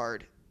this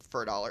card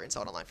for $1 and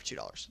sell it online for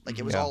 $2? Like,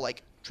 it was all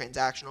like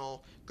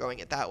transactional, growing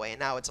it that way. And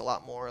now it's a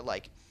lot more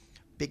like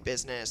big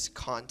business,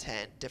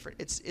 content, different.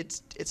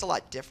 It's a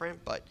lot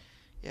different, but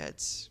yeah,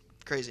 it's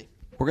crazy.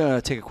 We're going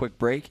to take a quick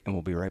break, and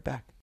we'll be right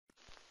back.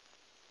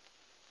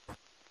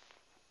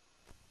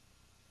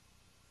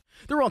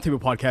 The Roundtable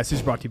podcast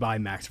is brought to you by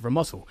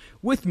MaxEffortMuscle.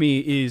 With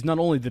me is not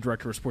only the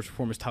Director of Sports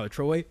Performance, Tyler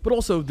Troy, but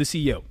also the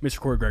CEO, Mr.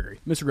 Cory Gregory.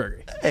 Mr.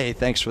 Gregory. Hey,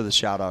 thanks for the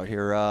shout out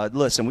here.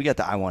 Listen, we got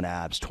the I Want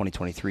Abs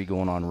 2023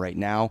 going on right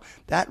now.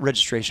 That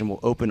registration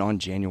will open on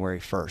January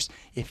 1st.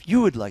 If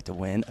you would like to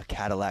win a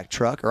Cadillac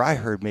truck, or I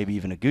heard maybe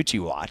even a Gucci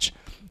watch,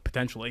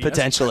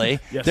 Potentially.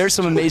 Yes. There's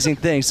some amazing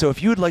things. So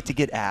if you would like to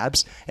get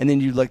abs, and then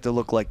you'd like to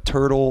look like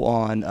Turtle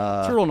on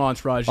Turtle and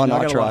Entourage. on I got a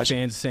lot of Entourage.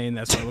 fans saying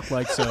that's what I look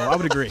like, so I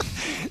would agree.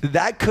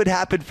 That could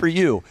happen for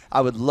you. I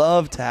would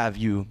love to have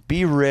you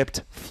be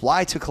ripped,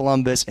 fly to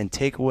Columbus, and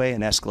take away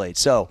an Escalade.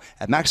 So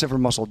at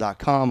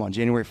MaxEffortMuscle.com on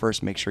January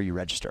 1st, make sure you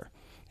register.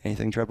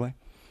 Anything, Treadway?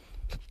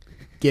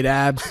 Get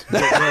abs.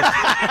 All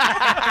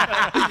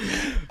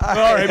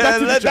right, back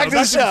to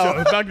the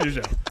show. Back to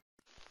the show.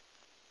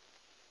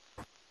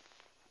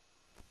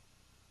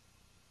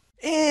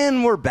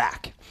 And we're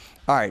back.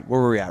 All right,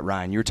 where were we at,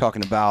 Ryan? You were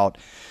talking about,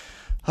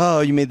 you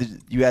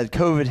had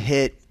COVID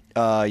hit,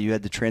 you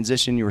had the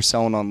transition, you were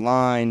selling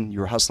online, you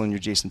were hustling your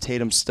Jason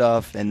Tatum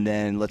stuff, and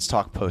then let's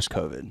talk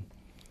post-COVID.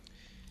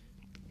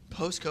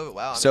 Post-COVID,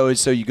 wow. So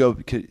you go,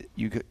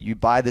 you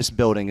buy this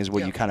building is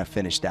what you kind of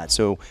finished at.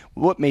 So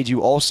what made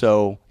you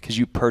also, because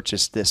you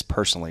purchased this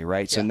personally,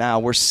 right? So now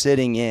we're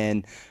sitting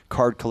in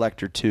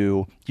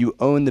Cardcollector2. You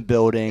own the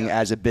building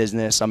as a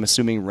business. I'm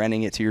assuming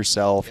renting it to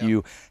yourself.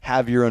 You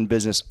have your own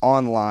business,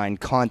 online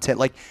content.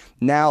 Like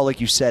now, like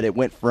you said, it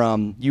went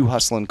from you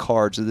hustling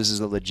cards to this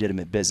is a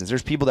legitimate business.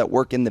 There's people that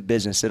work in the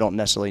business that don't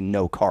necessarily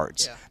know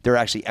cards. Yeah. They're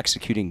actually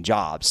executing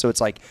jobs. So it's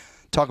like,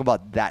 talk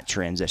about that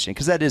transition,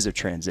 because that is a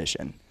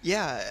transition.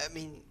 Yeah, I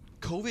mean,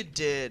 COVID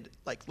did,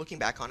 like, looking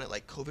back on it,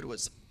 like, COVID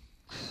was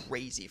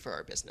crazy for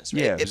our business.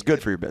 Right? Yeah, it was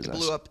good for your business.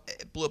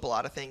 It blew up a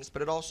lot of things,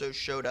 but it also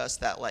showed us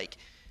that, like,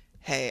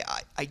 hey,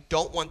 I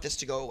don't want this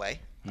to go away.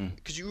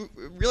 Because you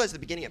realize at the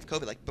beginning of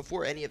COVID, like,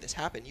 before any of this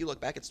happened, you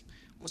look back, it's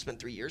almost been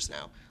 3 years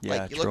now. Yeah,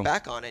 like, you true. look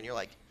back on it and you're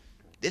like,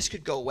 this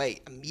could go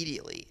away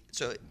immediately.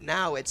 So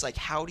now it's like,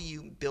 how do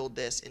you build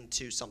this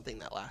into something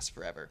that lasts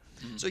forever?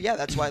 So yeah,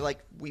 that's why like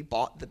we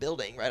bought the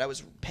building, right? I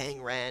was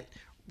paying rent,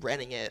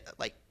 renting it.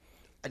 Like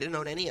I didn't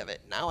own any of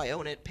it. Now I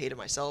own it, paid it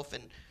myself,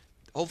 and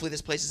hopefully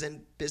this place is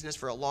in business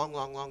for a long,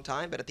 long, long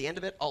time. But at the end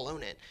of it, I'll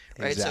own it,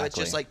 right? So it's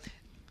just like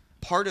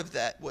part of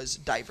that was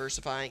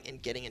diversifying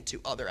and getting into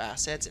other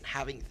assets and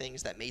having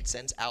things that made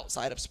sense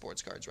outside of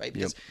sports cards, right?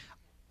 Because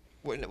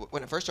when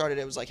it first started,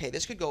 it was like, hey,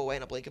 this could go away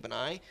in a blink of an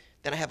eye.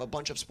 Then I have a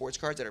bunch of sports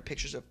cards that are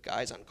pictures of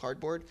guys on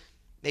cardboard.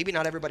 Maybe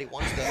not everybody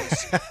wants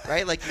those,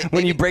 right? Like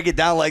When you break it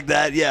down like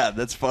that, yeah,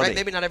 that's funny. Right?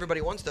 Maybe not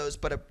everybody wants those,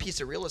 but a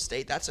piece of real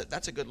estate, that's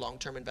a good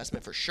long-term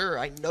investment for sure.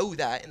 I know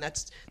that, and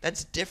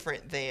that's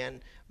different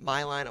than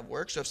my line of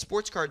work. So if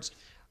sports cards,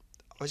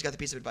 I always got the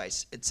piece of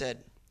advice. It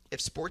said,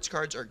 if sports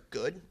cards are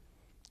good,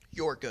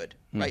 you're good,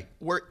 right?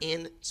 We're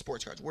in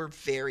sports cards. We're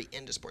very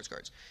into sports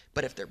cards.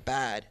 But if they're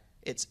bad,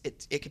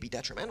 it could be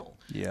detrimental.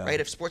 Yeah. Right.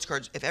 If sports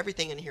cards, if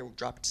everything in here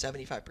dropped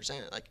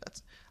 75%, like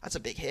that's a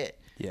big hit.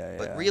 Yeah.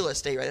 But real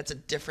estate, right? That's a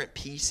different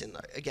piece. And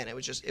again, it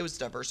was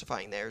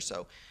diversifying there.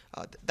 So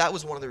that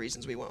was one of the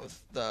reasons we went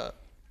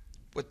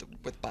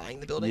with buying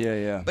the building.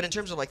 Yeah. But in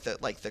terms of like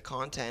the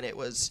content, it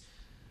was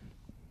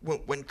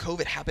when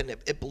COVID happened,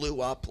 it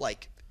blew up.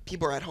 Like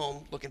people are at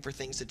home looking for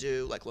things to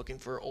do, like looking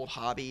for old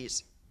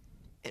hobbies.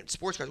 And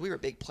sports cards, we were a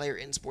big player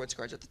in sports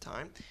cards at the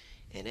time,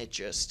 and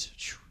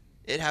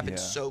it happened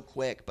so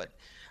quick. But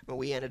I mean,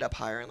 we ended up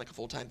hiring like a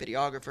full-time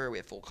videographer. We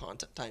have full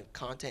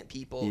content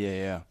people.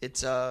 Yeah.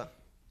 It's I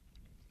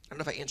don't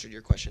know if I answered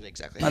your question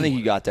exactly. I think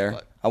you got there.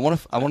 But, I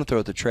want to throw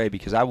it to Trey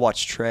because I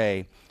watched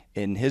Trey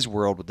in his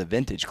world with the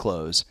vintage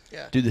clothes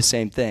do the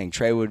same thing.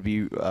 Trey would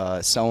be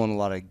selling a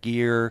lot of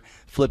gear,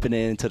 flipping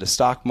it into the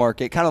stock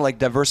market, kind of like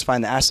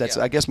diversifying the assets.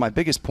 I guess my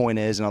biggest point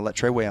is, and I'll let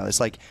Trey weigh on this,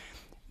 like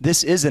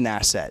this is an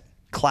asset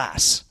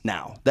class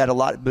now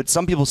but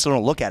some people still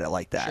don't look at it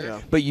like that. Sure.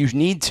 But you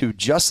need to,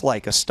 just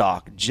like a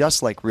stock,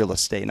 just like real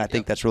estate, and I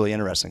think that's really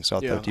interesting. So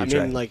I'll throw it to you, Trey.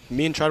 I mean, like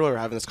me and Treadway were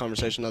having this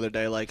conversation the other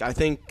day. Like I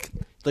think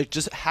like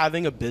just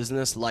having a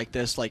business like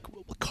this, like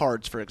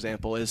cards, for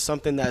example, is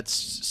something that's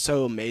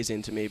so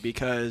amazing to me,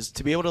 because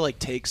to be able to like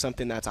take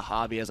something that's a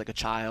hobby as like a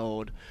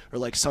child, or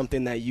like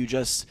something that you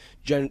just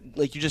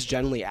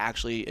generally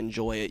actually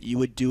enjoy it, you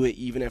would do it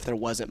even if there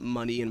wasn't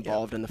money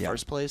involved in the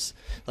first place.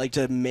 Like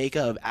to make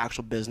a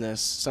actual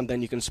business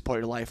something you can support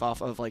your life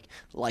off of, like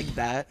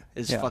that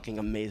is fucking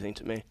amazing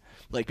to me.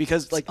 Like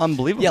because like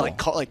unbelievable. Yeah,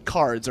 like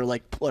cards or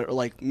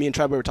like me and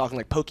Treadway were talking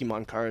like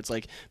Pokemon cards.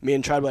 Like me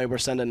and Treadway were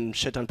sending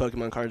shit ton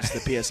Pokemon cards to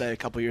the PSA a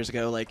couple years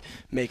ago, like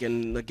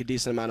making like a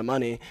decent amount of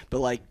money. But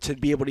like to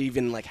be able to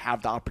even like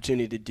have the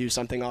opportunity to do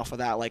something off of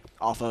that, like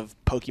off of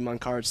Pokemon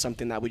cards,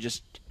 something that we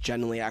just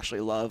genuinely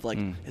actually love, like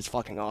is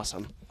fucking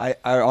awesome. I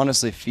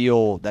honestly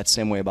feel that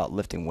same way about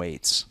lifting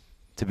weights,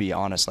 to be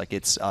honest. Like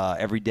it's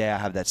every day I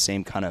have that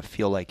same kind of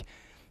feel like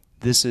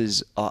this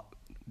is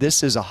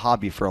a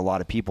hobby for a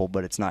lot of people,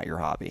 but it's not your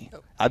hobby.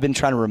 I've been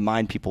trying to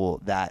remind people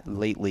that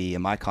lately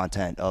in my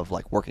content of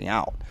like working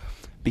out,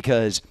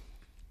 because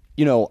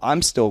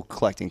I'm still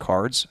collecting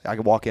cards. I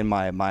can walk in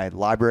my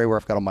library where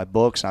I've got all my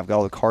books, and I've got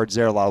all the cards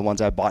there. A lot of the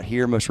ones I bought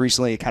here most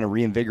recently, it kind of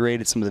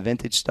reinvigorated some of the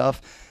vintage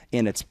stuff,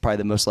 and it's probably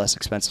the most less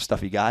expensive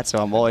stuff you got. So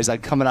I'm always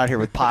like coming out here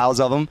with piles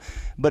of them.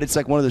 But it's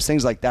like one of those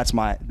things, like it's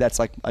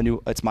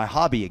my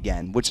hobby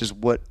again, which is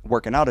what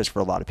working out is for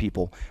a lot of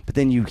people. But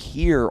then you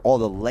hear all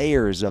the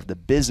layers of the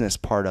business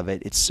part of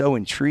it. It's so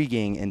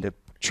intriguing. And to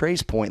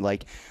Trey's point,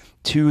 like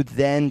to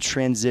then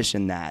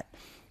transition that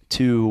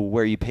to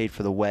where you paid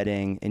for the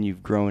wedding and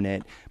you've grown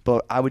it.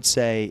 But I would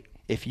say,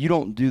 if you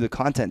don't do the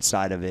content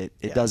side of it,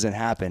 it doesn't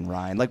happen,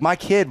 Ryan. Like my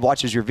kid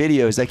watches your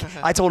videos. Like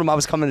I told him I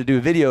was coming to do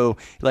a video.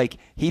 Like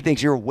he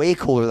thinks you're way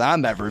cooler than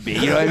I'm ever be.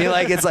 You know what I mean?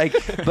 Like it's like,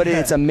 but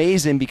it's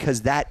amazing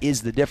because that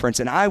is the difference.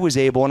 And I was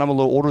able, and I'm a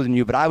little older than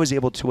you, but I was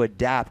able to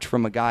adapt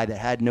from a guy that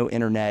had no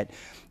internet,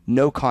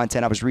 no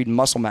content. I was reading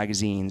muscle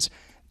magazines.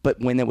 But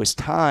when it was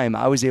time,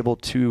 I was able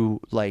to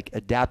like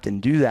adapt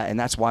and do that. And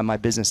that's why my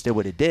business did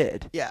what it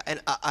did. Yeah. And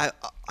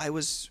I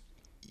was,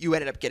 you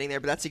ended up getting there,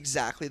 but that's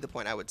exactly the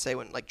point I would say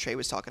when like Trey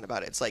was talking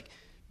about it. It's like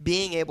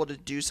being able to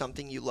do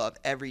something you love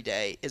every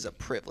day is a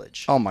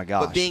privilege. Oh my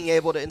gosh. But being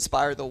able to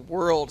inspire the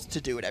world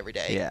to do it every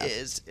day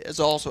is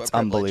also a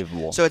privilege.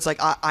 Unbelievable. So it's like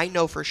I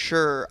know for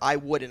sure I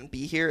wouldn't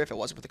be here if it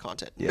wasn't for the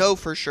content. Yeah. No,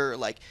 for sure.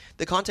 Like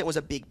the content was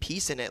a big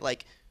piece in it.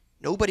 Like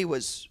nobody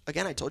was,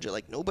 again, I told you,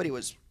 like nobody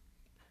was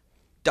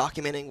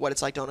documenting what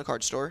it's like to own a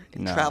card store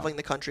and traveling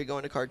the country,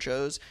 going to card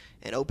shows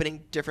and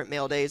opening different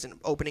mail days and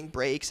opening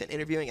breaks and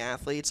interviewing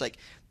athletes. Like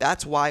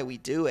that's why we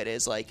do it,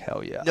 is like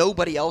hell yeah.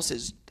 Nobody else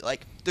is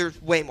like,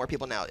 there's way more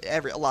people now.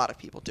 A lot of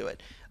people do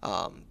it.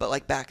 But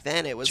like back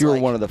then it was you were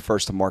one of the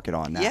first to market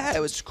on that. Yeah, it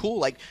was cool.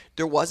 Like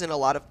there wasn't a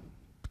lot of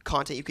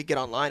content you could get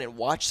online and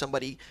watch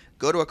somebody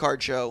go to a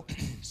card show,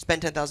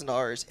 spend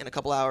 $10,000 in a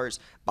couple hours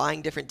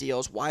buying different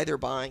deals, why they're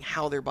buying,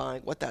 how they're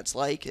buying, what that's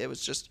like. It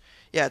was just,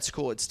 yeah, it's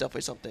cool. It's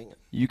definitely something.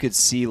 You could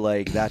see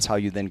like that's how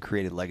you then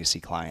created legacy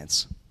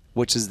clients,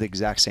 which is the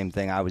exact same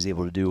thing I was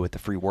able to do with the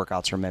free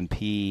workouts from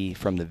MP,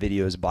 from the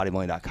videos,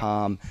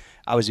 bodybuilding.com.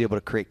 I was able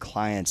to create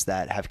clients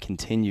that have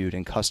continued,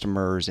 and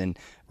customers and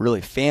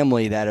really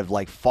family that have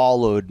like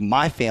followed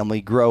my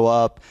family grow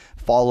up,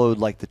 followed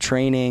like the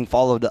training,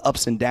 followed the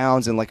ups and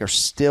downs, and like are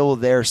still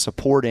there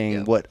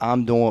supporting what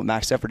I'm doing, what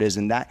Max Effort is.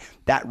 And that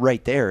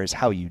right there is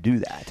how you do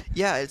that.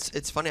 Yeah,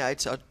 it's funny. I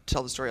tell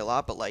the story a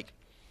lot, but like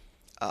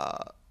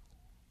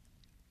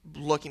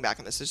looking back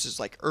on this is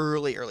like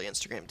early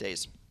Instagram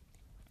days.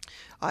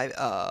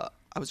 I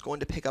was going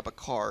to pick up a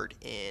card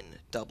in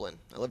Dublin.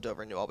 I lived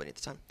over in New Albany at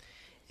the time.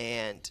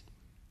 And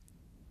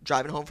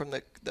driving home from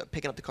the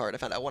picking up the card, I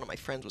found out one of my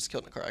friends was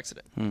killed in a car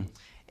accident.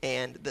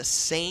 And the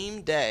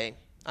same day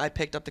I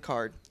picked up the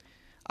card,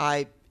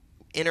 I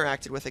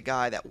interacted with a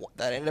guy that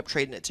I ended up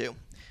trading it to.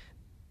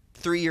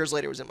 3 years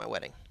later, it was at my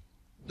wedding.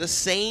 The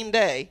same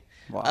day,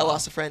 I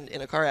lost a friend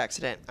in a car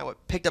accident. I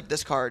picked up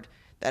this card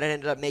that I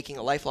ended up making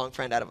a lifelong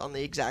friend out of on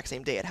the exact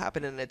same day it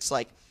happened. And it's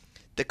like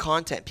the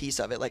content piece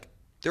of it. Like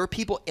there were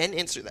people in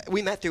Instagram.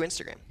 We met through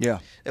Instagram. Yeah.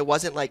 It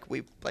wasn't like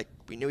we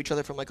knew each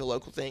other from like a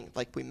local thing.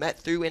 Like we met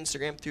through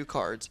Instagram, through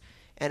cards,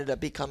 ended up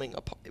becoming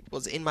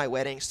was in my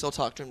wedding. Still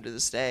talk to him to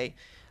this day.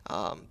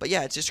 But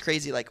yeah, it's just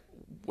crazy like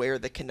where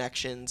the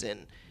connections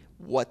and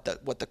what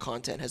the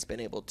content has been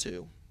able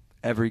to.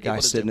 Every guy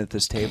sitting at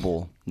this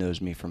table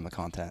knows me from the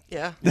content.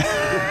 Yeah.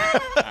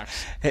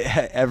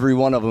 Every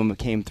one of them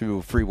came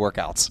through free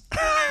workouts.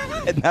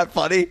 Isn't that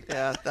funny?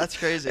 Yeah, that's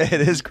crazy. It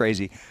is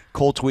crazy.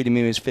 Cole tweeted me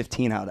when he was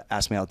 15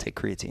 asked me how to take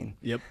creatine.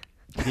 Yep.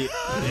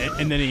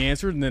 And then he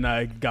answered, and then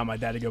I got my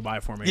dad to go buy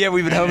it for me. Yeah,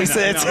 we've been homies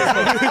since.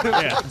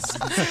 Yeah.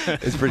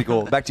 It's pretty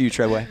cool. Back to you,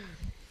 Treadway.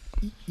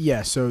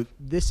 Yeah, so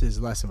this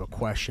is less of a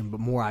question, but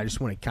more I just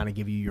want to kind of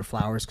give you your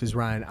flowers because,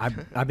 Ryan,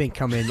 I've been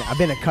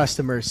a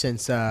customer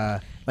since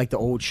like the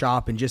old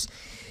shop, and just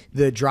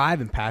the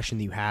drive and passion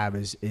that you have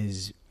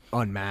is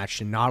unmatched,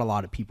 and not a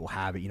lot of people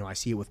have it. You know, I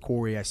see it with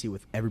Cory, I see it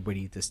with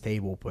everybody at this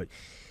table, but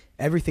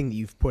everything that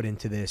you've put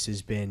into this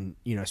has been,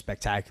 you know,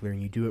 spectacular,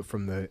 and you do it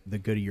from the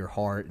good of your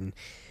heart, and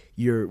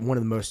you're one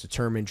of the most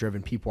determined,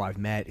 driven people I've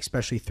met,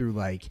 especially through,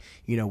 like,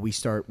 you know, we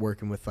start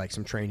working with like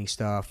some training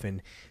stuff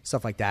and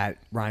stuff like that.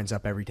 Ryan's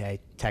up every day,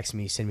 texting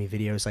me, sending me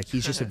videos. Like,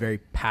 he's just a very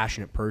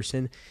passionate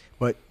person.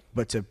 But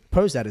to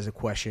pose that as a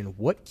question,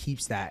 what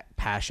keeps that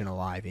passion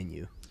alive in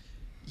you?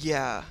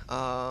 Yeah,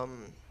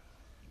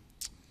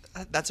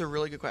 that's a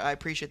really good question. I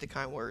appreciate the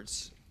kind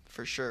words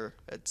for sure.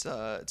 It's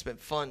been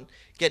fun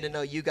getting to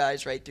know you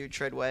guys right through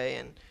Treadway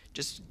and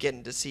just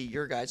getting to see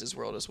your guys'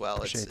 world as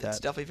well. It's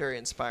definitely very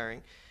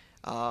inspiring.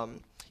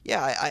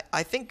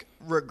 I think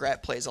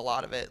regret plays a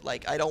lot of it.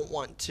 Like, I don't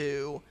want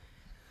to,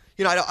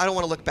 you know, I don't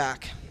want to look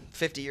back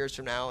 50 years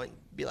from now and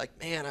be like,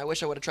 man, I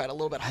wish I would have tried a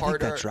little bit harder. I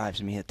think that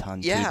drives me a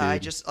ton. Yeah, too, dude. I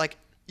just like,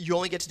 you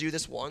only get to do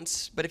this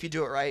once, but if you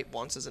do it right,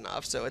 once is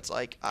enough. So it's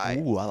like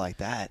Ooh, I like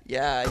that.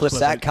 Yeah, clip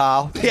that,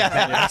 Kyle. Yeah,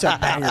 That's a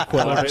banger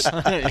quote.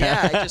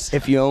 yeah, I just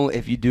if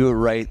you do it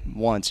right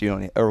once, you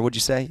don't. Or what'd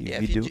you say? yeah,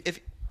 if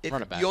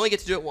Run it back. you only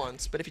get to do it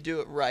once, but if you do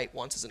it right,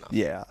 once is enough.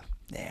 Yeah,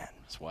 man,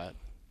 Sweat.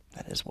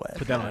 that is wet.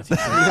 Put that on a t-shirt.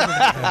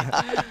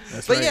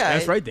 That's But right. yeah,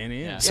 That's right,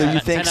 Danny. Yeah. So you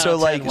think 10 out so? of 10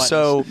 Like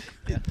wettens.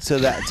 so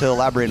that to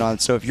elaborate on.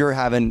 So if you're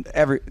having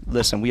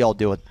listen, we all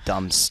deal with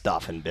dumb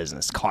stuff in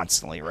business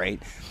constantly,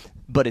 right?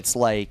 But it's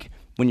like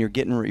when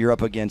you're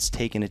up against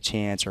taking a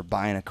chance or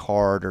buying a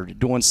card or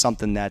doing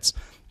something that's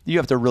you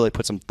have to really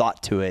put some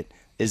thought to it.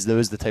 Is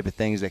those the type of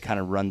things that kind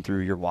of run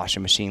through your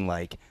washing machine?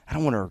 Like, I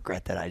don't want to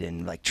regret that I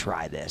didn't like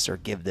try this or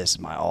give this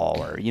my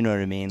all, or you know what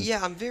I mean? Yeah,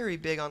 I'm very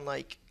big on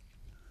like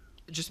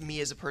just me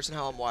as a person,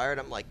 how I'm wired.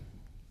 I'm like,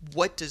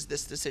 what does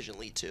this decision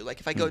lead to? Like,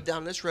 if I go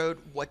down this road,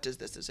 what does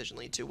this decision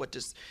lead to? What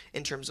does,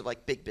 in terms of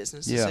like big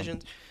business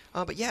decisions?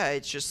 But yeah,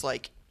 it's just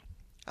like,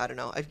 I don't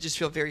know. I just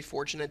feel very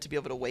fortunate to be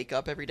able to wake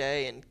up every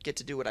day and get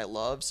to do what I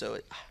love. So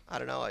I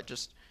don't know. I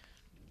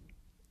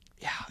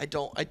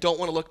don't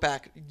want to look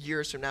back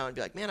years from now and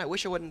be like, man, I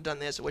wish I wouldn't have done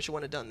this. I wish I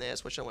wouldn't have done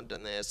this. Wish I wouldn't have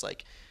done this.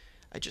 Like,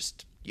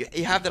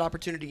 you have that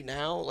opportunity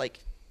now. Like,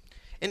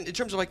 in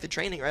terms of like the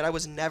training, right? I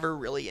was never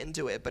really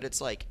into it, but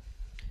it's like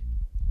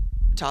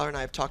Tyler and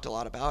I have talked a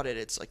lot about it.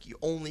 It's like you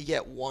only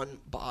get one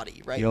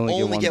body, right? You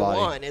only get one body.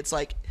 one. It's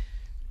like,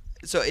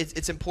 so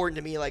it's important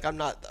to me. Like, I'm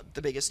not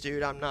the biggest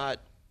dude. I'm not.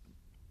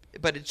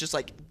 But it's just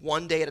like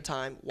one day at a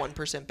time,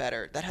 1%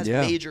 better. That has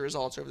major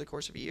results over the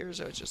course of a year.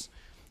 So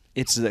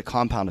it's the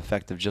compound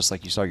effect of just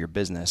like you saw your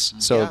business.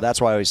 So that's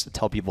why I always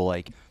tell people,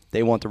 like,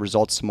 they want the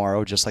results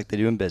tomorrow just like they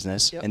do in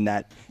business. Yep. And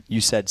that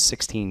you said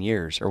 16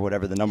 years or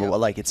whatever the number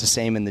was. Like, it's the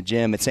same in the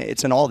gym. It's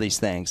in all these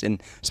things.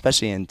 And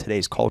especially in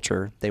today's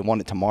culture, they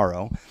want it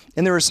tomorrow.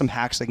 And there are some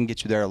hacks that can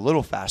get you there a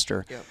little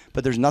faster. Yep.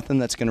 But there's nothing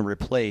that's going to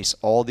replace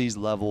all these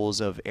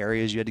levels of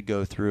areas you had to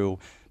go through,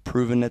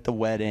 proving at the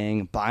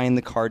wedding, buying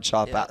the card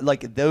shop. Yeah.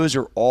 Like, those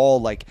are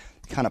all like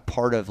kind of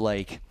part of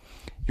like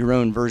your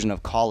own version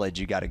of college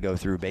you got to go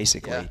through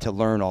basically to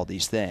learn all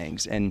these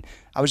things. And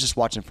I was just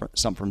watching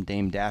something from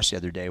Dame Dash the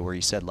other day where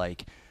he said,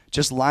 like,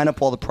 just line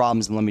up all the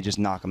problems and let me just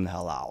knock them the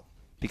hell out,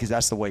 because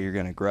that's the way you're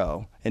going to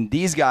grow. And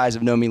these guys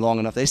have known me long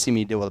enough. They see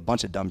me deal with a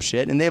bunch of dumb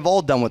shit, and they've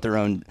all dealt with their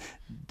own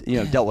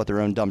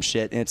dumb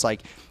shit. And it's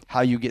like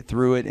how you get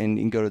through it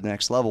and go to the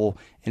next level.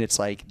 And it's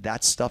like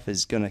that stuff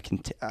is going to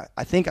continue.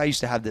 I think I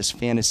used to have this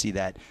fantasy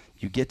that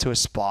you get to a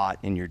spot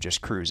and you're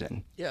just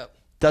cruising.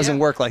 Doesn't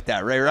work like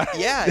that, right?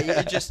 Yeah,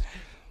 you just,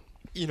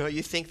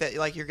 you think that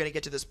like you're gonna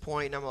get to this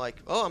point, and I'm like,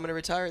 oh, I'm gonna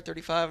retire at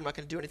 35. I'm not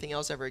gonna do anything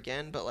else ever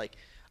again. But like,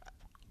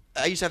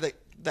 I used to have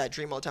that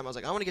dream all the time. I was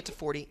like, I want to get to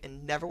 40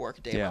 and never work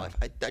a day in my life.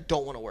 I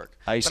don't want to work.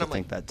 I used to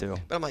think that too.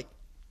 But I'm like,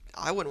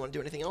 I wouldn't want to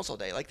do anything else all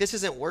day. Like, this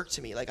isn't work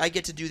to me. Like, I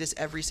get to do this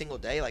every single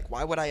day. Like,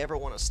 why would I ever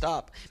want to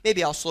stop?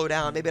 Maybe I'll slow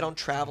down. Maybe I don't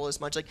travel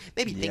as much. Like,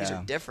 maybe things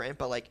are different,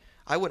 but like,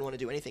 I wouldn't want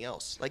to do anything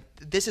else. Like,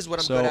 this is what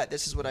I'm good at.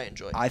 This is what I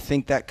enjoy. I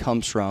think that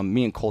comes from,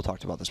 me and Cole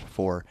talked about this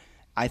before,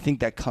 I think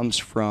that comes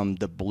from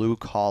the blue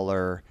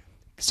collar,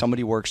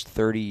 somebody works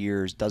 30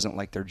 years, doesn't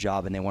like their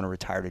job, and they want to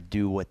retire to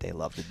do what they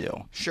love to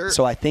do. Sure.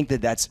 So I think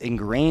that that's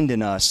ingrained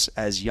in us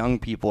as young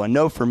people. And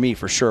no, for me,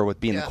 for sure,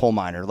 with being the coal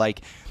miner,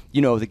 like,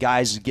 the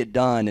guys get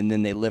done and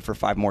then they live for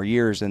 5 more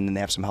years and then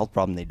they have some health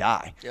problem, they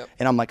die. Yep.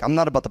 And I'm like, I'm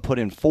not about to put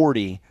in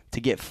 40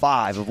 to get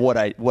 5 of what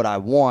I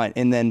want.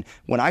 And then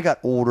when I got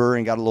older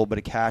and got a little bit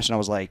of cash, and I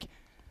was like,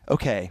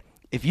 okay,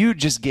 if you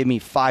just give me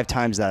 5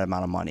 times that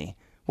amount of money,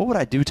 what would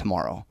I do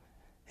tomorrow?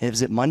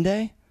 Is it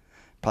Monday?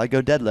 Probably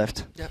go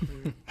deadlift.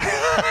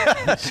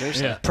 Yep.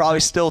 Seriously. Yeah. Probably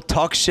still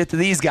talk shit to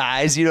these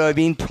guys. You know what I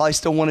mean? Probably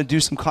still want to do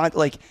some content.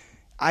 Like,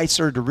 I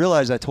started to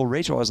realize, I told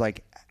Rachel, I was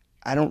like,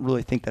 I don't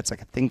really think that's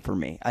like a thing for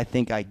me. I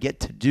think I get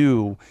to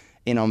do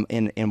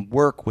and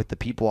work with the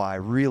people I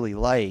really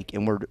like,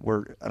 and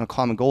we're on a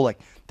common goal. Like,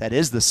 that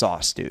is the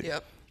sauce, dude.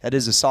 Yep. That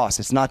is the sauce.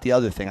 It's not the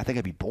other thing. I think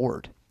I'd be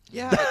bored.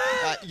 Yeah,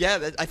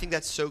 I think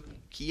that's so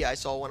key. I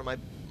saw one of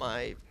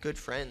my good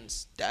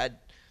friends' dad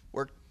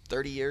worked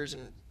 30 years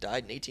and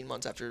died in 18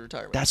 months after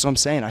retirement. That's what I'm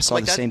saying. I saw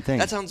like, the same thing.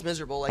 That sounds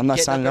miserable. Like, I'm not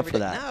getting signing up every for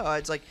day. that. No,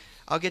 it's like,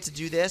 I'll get to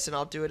do this and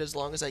I'll do it as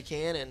long as I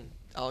can and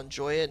I'll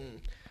enjoy it.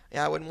 And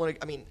yeah, I wouldn't want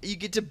to. I mean, you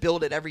get to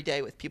build it every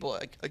day with people.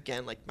 Like,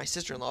 again, like my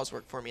sister-in-law's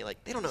work for me.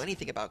 Like, they don't know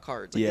anything about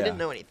cards. Like, Yeah. they didn't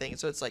know anything.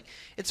 So it's like,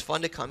 it's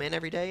fun to come in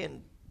every day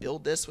and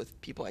build this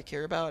with people I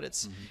care about.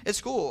 It's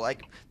cool.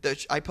 Like,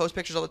 I post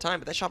pictures all the time,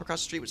 but that shop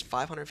across the street was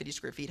 550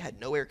 square feet, had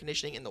no air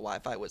conditioning, and the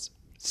Wi-Fi was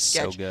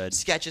So good.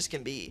 sketch as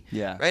can be.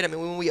 Yeah. Right? I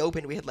mean, when we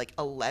opened, we had like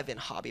 11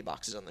 hobby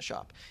boxes on the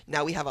shop.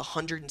 Now we have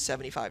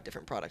 175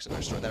 different products in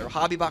our store that are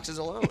hobby boxes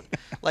alone.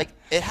 Like,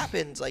 it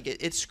happens. Like,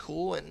 it's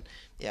cool, and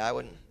yeah, I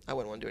wouldn't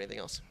want to do anything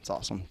else. It's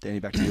awesome. Danny,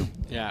 back to you.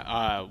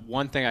 Yeah.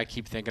 One thing I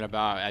keep thinking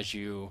about as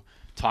you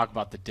talk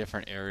about the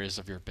different areas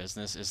of your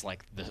business is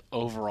like the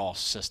overall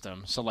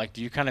system. So like,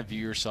 do you kind of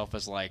view yourself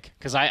as like,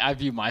 because I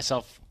view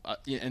myself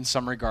in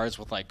some regards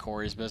with like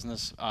Cory's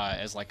business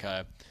as like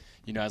a,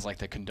 as like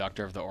the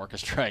conductor of the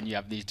orchestra, and you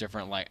have these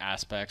different like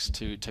aspects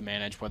to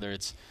manage, whether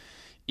it's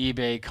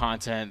eBay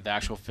content, the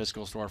actual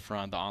physical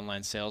storefront, the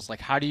online sales. Like,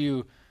 how do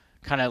you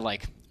kind of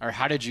like, or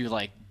how did you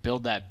like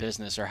build that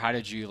business, or how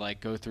did you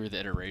like go through the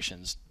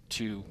iterations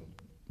to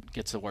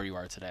get to where you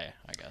are today,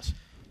 I guess?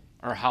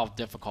 Or how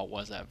difficult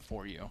was that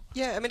for you?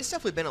 Yeah, I mean, it's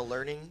definitely been a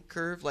learning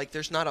curve. Like,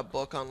 there's not a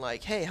book on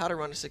like, hey, how to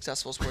run a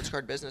successful sports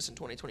card business in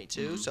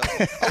 2022. So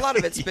a lot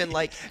of it's been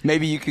like,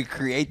 Maybe you could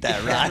create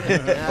that,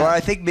 right? Or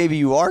I think maybe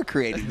you are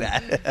creating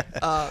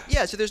that.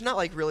 yeah. So there's not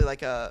like really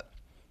like a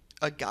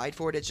guide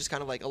for it. It's just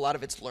kind of like a lot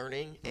of it's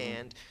learning,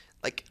 and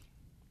like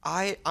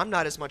I'm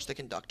not as much the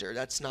conductor.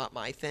 That's not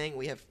my thing.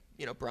 We have.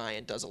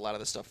 Brian does a lot of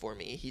the stuff for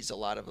me. He's a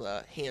lot of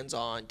the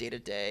hands-on,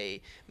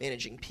 day-to-day,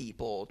 managing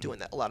people, doing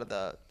that, a lot of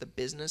the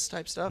business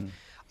type stuff.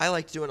 I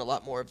like doing a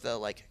lot more of the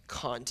like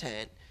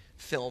content,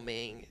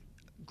 filming,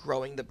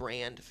 growing the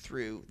brand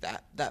through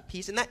that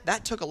piece. And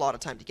that took a lot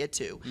of time to get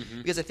to,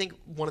 because I think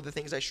one of the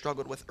things I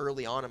struggled with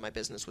early on in my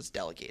business was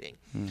delegating.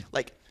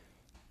 Like,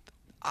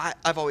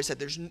 I've always said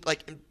there's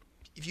like,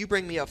 if you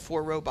bring me a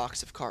 4-row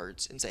box of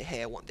cards and say,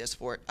 hey, I want this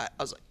for it,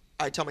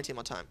 I tell my team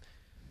all the time,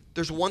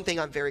 there's one thing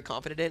I'm very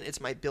confident in.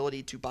 It's my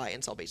ability to buy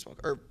and sell baseball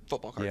or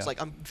football cards. Yeah.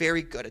 Like, I'm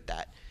very good at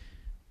that.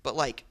 But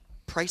like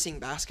pricing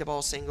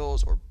basketball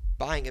singles or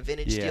buying a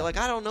vintage deal, like,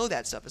 I don't know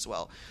that stuff as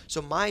well.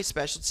 So my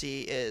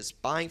specialty is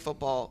buying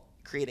football,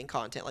 creating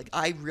content. Like,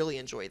 I really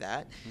enjoy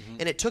that.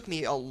 And it took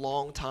me a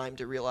long time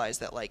to realize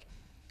that like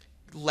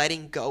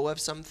letting go of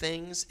some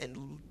things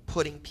and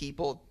putting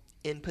people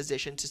in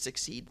position to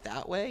succeed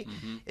that way,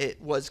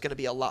 it was going to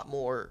be a lot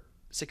more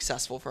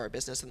successful for our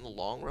business in the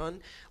long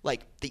run.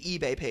 Like the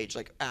eBay page,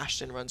 like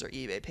Ashton runs our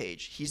eBay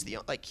page. He's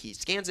he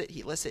scans it,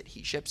 he lists it,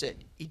 he ships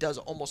it, he does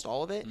almost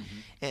all of it.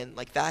 And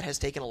like that has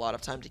taken a lot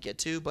of time to get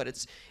to, but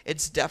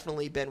it's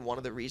definitely been one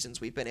of the reasons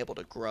we've been able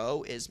to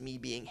grow, is me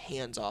being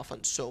hands off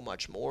on so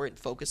much more and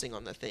focusing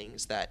on the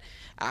things that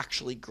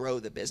actually grow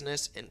the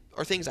business and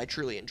are things I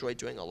truly enjoy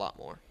doing a lot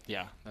more.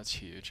 Yeah, that's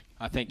huge.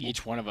 I think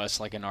each one of us,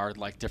 like in our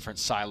like different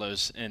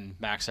silos in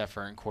Max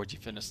Effort and Core G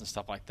Fitness and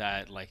stuff like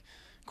that, like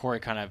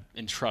Cory kind of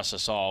entrusts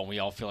us all, and we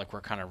all feel like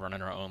we're kind of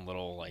running our own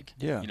little like,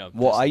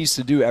 Well, I used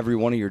to do every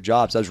one of your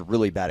jobs. I was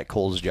really bad at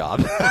Cole's job,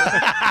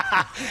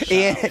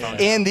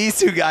 and these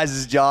two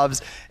guys'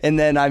 jobs. And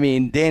then I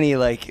mean, Danny,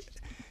 like,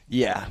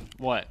 yeah,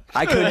 what?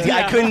 I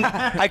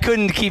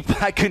couldn't keep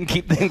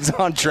things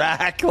on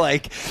track.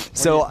 Like,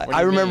 so what do I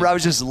you remember mean? I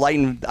was just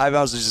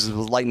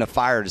lighting a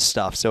fire to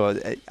stuff.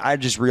 So I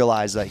just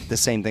realized like the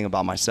same thing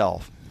about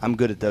myself. I'm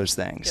good at those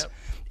things. Yep.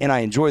 And I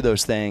enjoy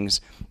those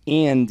things.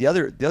 And the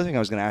other thing I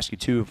was going to ask you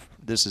too,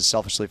 this is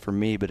selfishly for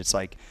me, but it's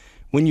like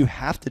when you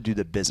have to do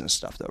the business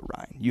stuff though,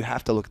 Ryan, you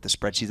have to look at the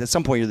spreadsheets. At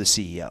some point you're the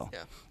CEO.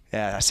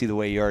 Yeah, I see the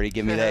way you already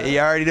give me that. He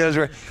already knows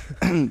where.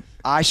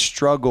 I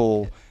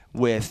struggle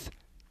with,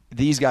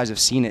 these guys have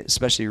seen it,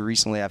 especially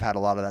recently. I've had a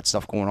lot of that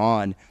stuff going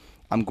on.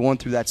 I'm going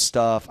through that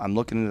stuff. I'm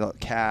looking at the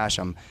cash.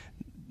 I'm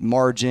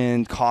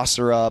margin, costs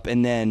are up.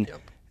 And then,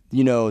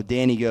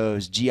 Danny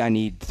goes, gee, I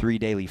need 3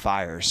 daily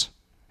fires.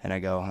 And I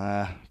go,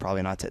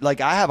 probably not. Like,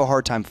 I have a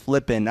hard time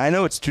flipping. I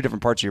know it's two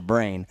different parts of your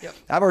brain. Yep.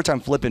 I have a hard time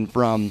flipping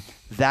from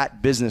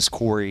that business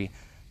Cory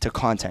to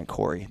content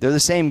Cory. They're the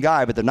same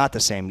guy, but they're not the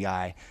same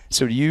guy.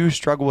 So do you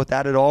struggle with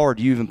that at all, or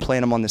do you even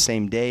plan them on the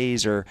same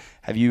days, or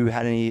have you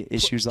had any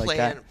issues like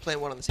that? Plan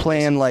one on the same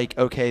days. Like,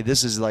 okay,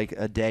 this is like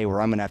a day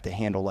where I'm going to have to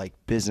handle like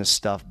business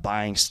stuff,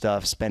 buying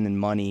stuff, spending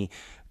money,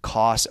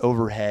 costs,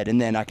 overhead,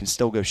 and then I can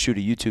still go shoot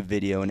a YouTube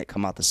video and it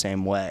come out the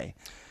same way.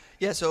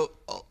 Yeah, so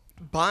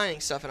buying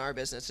stuff in our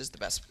business is the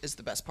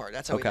best part.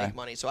 That's how we make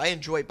money. So I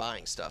enjoy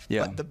buying stuff.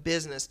 Yeah. But the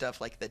business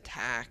stuff, like the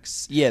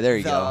tax. Yeah, there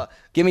you go.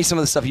 Give me some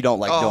of the stuff you don't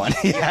like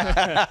doing.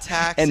 Yeah,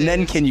 taxes. And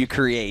then can you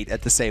create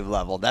at the same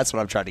level? That's what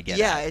I'm trying to get at.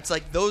 Yeah, it's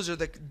like those are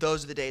the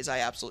days I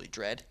absolutely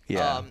dread.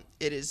 Yeah.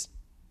 It is.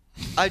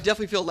 I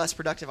definitely feel less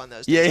productive on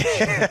those Yeah, days.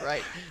 yeah.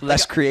 Right.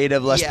 Less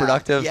creative, less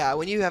productive. Yeah,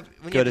 when you have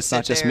Good, to it's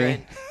not sit just there me.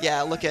 and,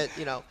 yeah, look at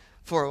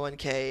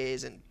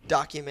 401ks and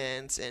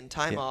documents and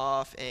time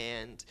off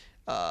and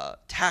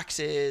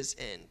taxes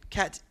and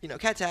cat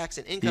tax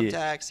and income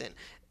tax and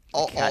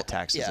all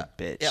tax is a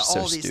bitch. Yeah, So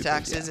all these stupid.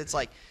 taxes. Yeah. It's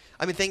like,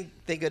 I mean, thank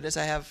goodness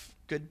I have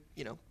good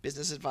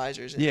business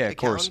advisors and Yeah, of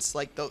course. accountants.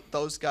 Like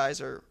those guys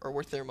are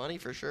worth their money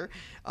for sure.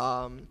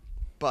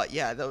 But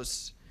yeah,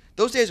 those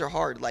days are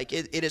hard. Like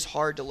it is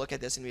hard to look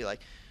at this and be like,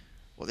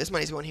 well, this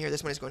money's going here,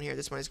 this money's going here,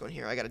 this money's going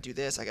here. I got to do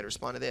this. I got to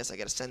respond to this. I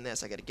got to send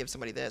this. I got to give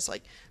somebody this.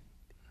 Like,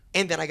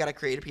 and then I got to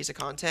create a piece of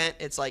content.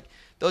 It's like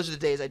those are the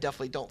days I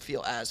definitely don't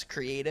feel as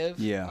creative.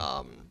 Yeah.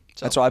 So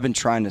That's why I've been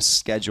trying to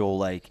schedule,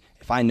 like,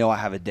 if I know I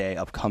have a day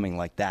upcoming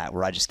like that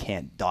where I just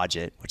can't dodge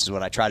it, which is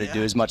what I try to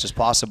do as much as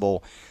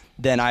possible,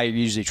 then I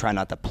usually try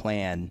not to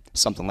plan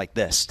something like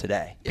this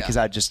today because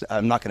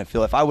I'm not going to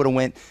feel, if I would have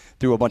went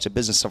through a bunch of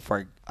business stuff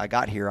before I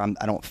got here,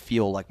 I don't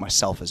feel like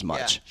myself as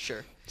much. Yeah,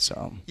 sure.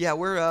 So yeah,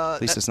 we're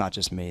at least it's not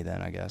just me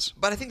then, I guess.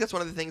 But I think that's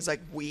one of the things like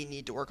we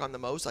need to work on the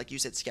most. Like you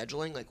said,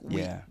 scheduling. Like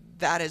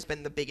that has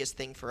been the biggest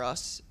thing for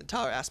us. And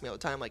Tyler asks me all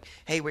the time, like,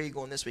 "Hey, where are you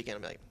going this weekend?"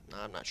 I'm like, "No,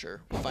 I'm not sure.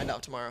 We'll find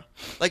out tomorrow."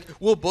 Like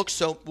we'll book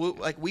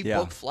we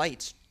book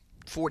flights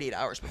 48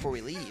 hours before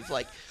we leave.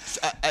 Like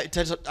I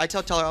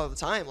tell Tyler all the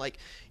time. Like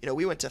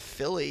we went to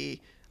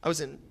Philly. I was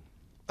in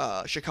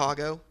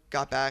Chicago.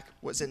 Got back.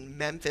 Was in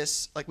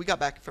Memphis. Like we got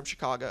back from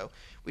Chicago.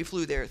 We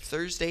flew there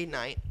Thursday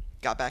night.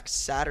 Got back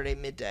Saturday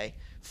midday,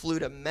 flew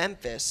to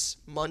Memphis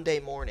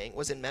Monday morning,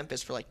 was in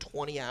Memphis for like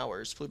 20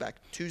 hours, flew back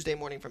Tuesday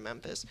morning from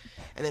Memphis,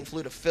 and then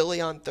flew to Philly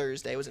on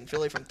Thursday, was in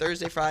Philly from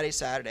Thursday, Friday,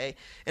 Saturday,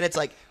 and it's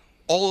like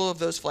all of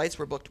those flights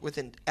were booked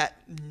at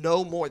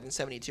no more than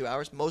 72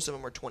 hours. Most of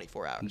them were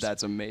 24 hours.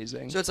 That's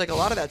amazing. So it's like a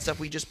lot of that stuff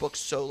we just booked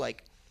so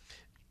like,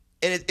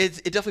 and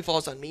it definitely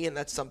falls on me, and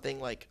that's something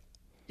like,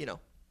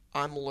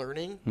 I'm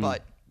learning,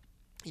 but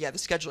yeah, the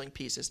scheduling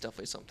piece is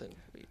definitely something.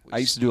 I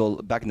used to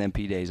do, back in the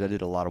MP days, I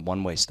did a lot of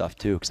one-way stuff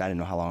too because I didn't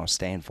know how long I was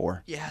staying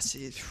for. Yeah,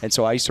 see. And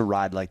so I used to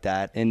ride like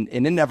that, and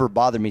it never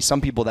bothered me.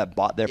 Some people that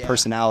bought their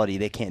personality,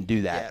 they can't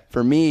do that. Yeah.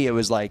 For me, it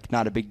was like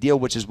not a big deal,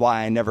 which is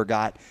why I never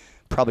got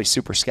probably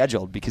super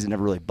scheduled because it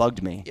never really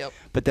bugged me. Yep.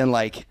 But then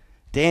like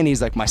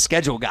Danny's like my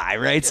schedule guy,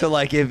 right? So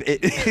like if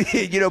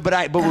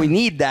it, but we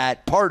need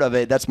that part of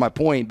it. That's my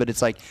point. But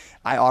it's like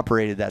I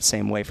operated that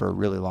same way for a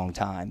really long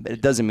time. But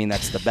it doesn't mean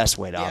that's the best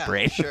way to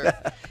operate. Sure.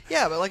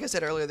 Yeah, but like I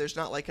said earlier, there's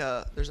not like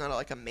a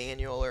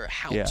manual or a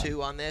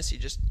how-to on this. You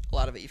just a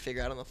lot of it you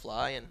figure out on the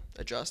fly and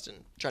adjust and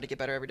try to get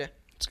better every day.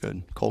 It's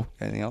good. Cole,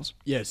 anything else?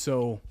 Yeah.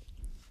 So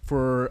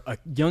for a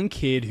young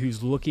kid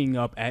who's looking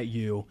up at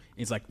you,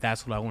 it's like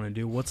that's what I want to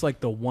do. What's like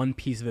the one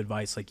piece of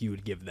advice like you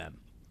would give them?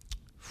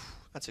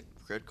 That's a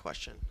good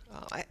question.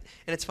 And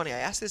it's funny. I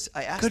asked this.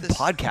 Good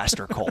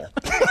podcaster, Cole.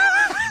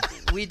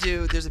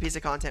 There's a piece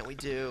of content we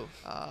do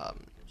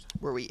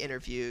where we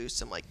interview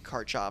some like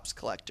card shops,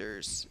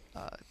 collectors,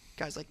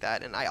 guys like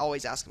that. And I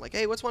always ask them like,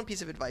 hey, what's one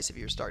piece of advice if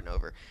you're starting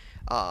over?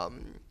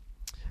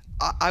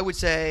 I would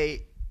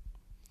say,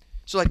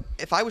 so like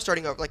if I was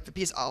starting over, like the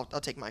piece, I'll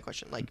take my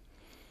question. Like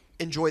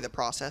enjoy the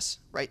process,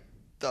 right?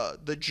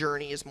 The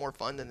journey is more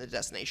fun than the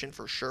destination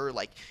for sure.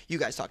 Like you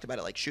guys talked about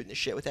it, like shooting the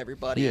shit with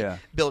everybody,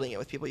 building it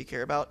with people you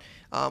care about.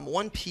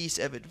 One piece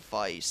of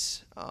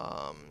advice,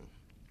 man,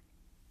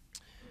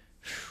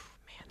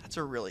 that's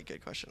a really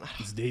good question.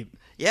 It's deep.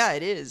 Yeah,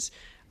 it is.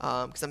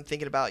 Because I'm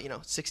thinking about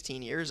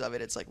 16 years of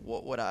it. It's like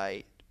what would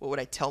I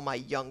tell my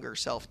younger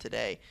self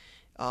today?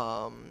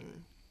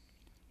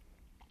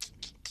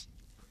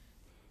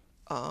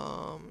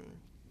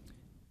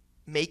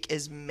 Make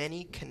as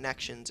many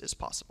connections as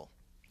possible.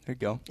 There you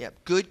go. Yeah,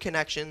 good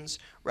connections,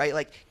 right?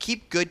 Like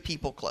keep good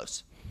people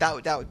close. That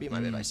would be my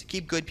advice.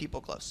 Keep good people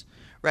close,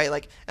 right?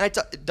 Like, and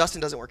Dustin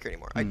doesn't work here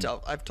anymore.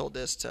 I've told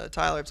this to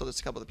Tyler. I've told this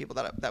to a couple of the people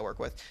that I work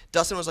with.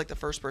 Dustin was like the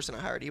first person I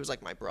hired. He was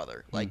like my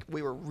brother. Like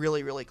we were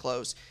really, really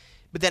close.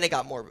 But then it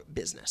got more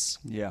business.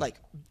 Yeah. Like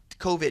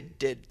COVID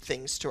did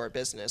things to our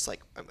business.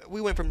 Like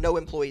we went from no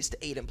employees to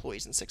 8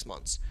 employees in 6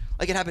 months.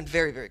 Like it happened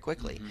very, very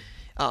quickly.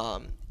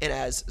 And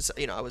as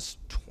I was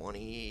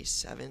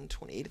 27,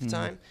 28 at the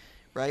time,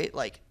 right?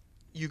 Like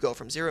you go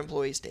from 0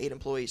 employees to 8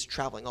 employees,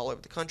 traveling all over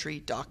the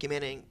country,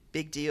 documenting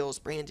big deals,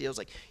 brand deals.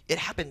 Like it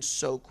happened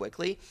so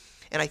quickly.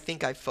 And I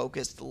think I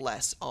focused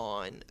less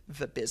on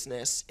the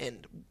business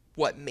and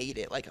what made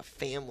it like a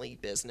family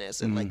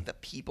business and like the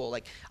people.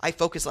 Like I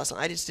focused less on,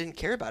 I just didn't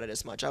care about it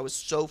as much. I was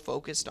so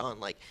focused on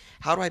like,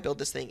 how do I build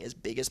this thing as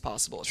big as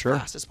possible, as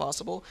fast as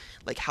possible?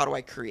 Like, how do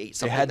I create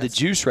something? It had the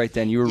juice right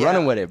then. You were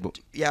running with it.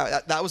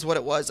 Yeah, that was what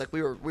it was. Like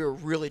we were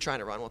really trying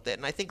to run with it.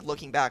 And I think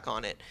looking back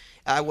on it,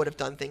 I would have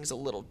done things a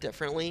little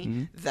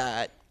differently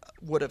that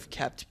would have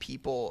kept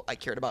people I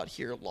cared about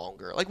here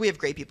longer. Like we have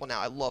great people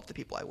now. I love the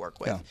people I work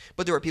with.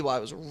 But there were people I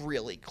was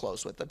really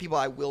close with. The people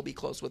I will be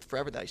close with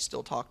forever that I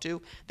still talk to,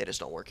 they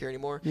just don't work here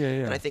anymore.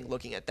 And I think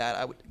looking at that,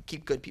 I would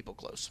keep good people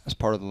close. That's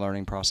part of the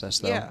learning process,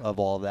 though, of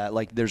all of that.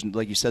 Like there's,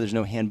 like you said, there's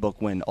no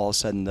handbook when all of a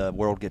sudden the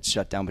world gets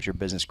shut down, but your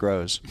business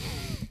grows.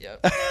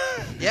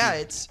 Yeah,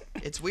 it's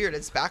weird.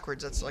 It's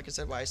backwards. That's, like I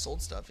said, why I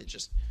sold stuff. It's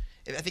just,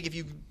 I think if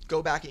you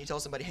go back and you tell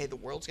somebody, hey, the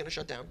world's going to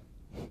shut down.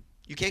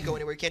 You can't go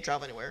anywhere. You can't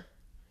travel anywhere.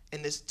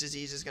 And this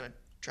disease is going to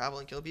travel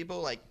and kill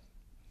people, like,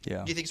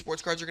 do you think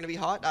sports cards are going to be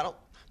hot?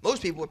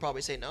 Most people would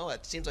probably say no.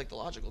 It seems like the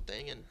logical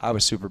thing. And I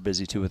was super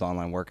busy too with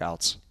online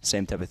workouts.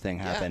 Same type of thing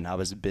happened. I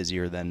was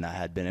busier than I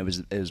had been. It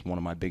was one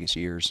of my biggest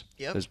years.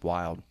 It was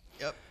wild.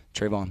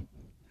 Trayvon.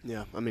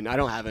 Yeah, I mean, I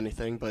don't have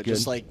anything, but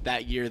just like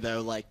that year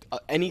though, like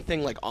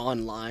anything like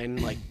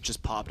online, like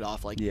just popped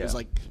off. Like it was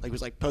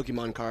like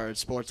Pokemon cards,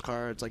 sports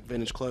cards, like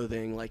vintage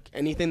clothing, like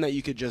anything that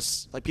you could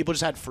just like people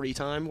just had free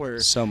time where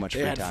so much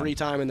they free had time. free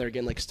time and they're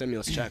getting like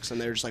stimulus checks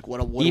and they're just like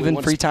what even do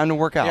we free time to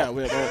work out.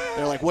 Yeah,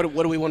 they're like what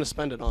do we want to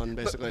spend it on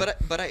basically.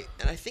 But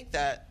I think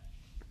that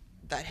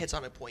hits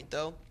on a point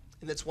though,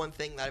 and that's one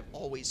thing that I've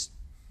always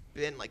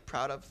been like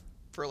proud of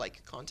for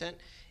like content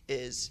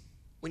is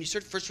when you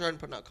first started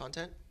putting out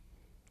content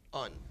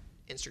on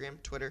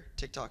Instagram, Twitter,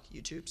 TikTok,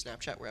 YouTube,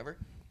 Snapchat, wherever.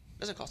 It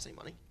doesn't cost any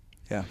money.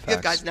 Yeah, you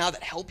have guys now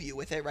that help you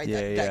with it, right?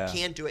 That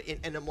can do it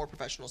in a more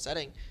professional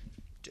setting.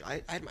 Dude,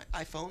 I had my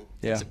iPhone,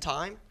 some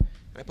time,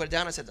 and I put it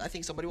down. I said, I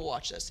think somebody will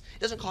watch this. It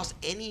doesn't cost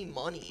any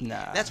money.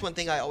 Nah. That's one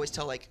thing I always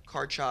tell like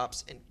card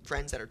shops and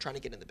friends that are trying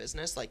to get in the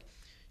business. Like,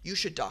 you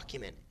should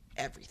document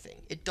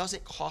everything. It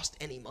doesn't cost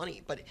any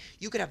money, but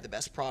you could have the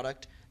best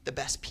product, the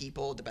best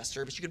people, the best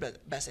service. You could have the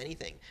best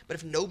anything. But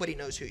if nobody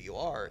knows who you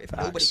are, if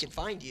nobody can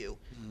find you,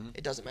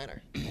 it doesn't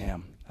matter.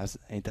 Damn,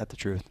 ain't that the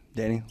truth?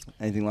 Danny,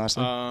 anything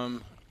lastly?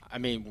 I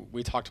mean,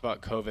 we talked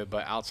about COVID,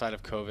 but outside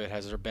of COVID,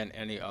 has there been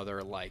any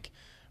other like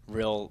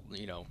real,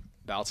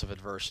 bouts of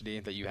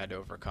adversity that you had to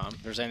overcome?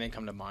 Does anything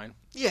come to mind?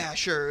 Yeah,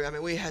 sure. I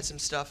mean, we had some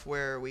stuff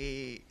where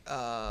we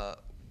had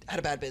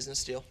a bad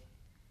business deal.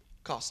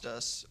 Cost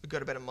us a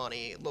good bit of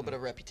money, a little bit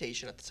of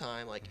reputation at the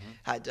time. Like,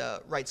 had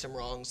to right some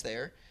wrongs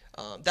there.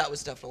 That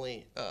was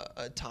definitely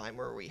a time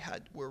where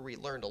we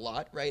learned a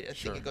lot, right? I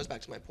think it goes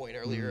back to my point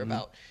earlier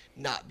about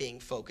not being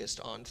focused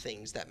on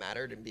things that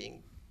mattered and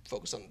being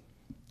focused on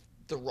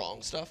the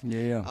wrong stuff.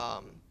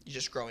 You're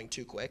just growing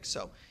too quick.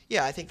 So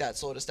yeah, I think that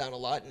slowed us down a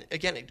lot. And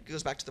again, it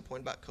goes back to the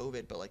point about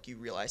COVID, but like you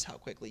realize how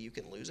quickly you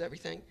can lose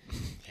everything.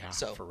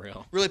 So for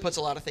real. Really puts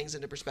a lot of things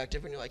into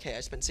perspective when you're like, hey,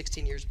 I spent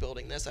 16 years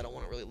building this. I don't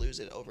want to really lose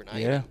it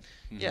overnight.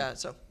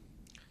 So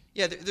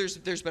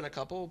there's been a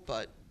couple,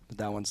 but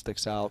that one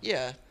sticks out.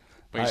 Yeah.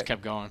 But you just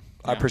kept going.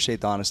 I appreciate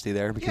the honesty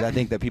there because I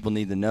think that people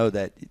need to know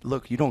that,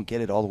 look, you don't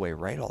get it all the way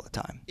right all the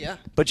time. Yeah.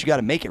 But you got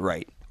to make it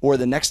right. Or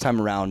the next time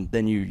around,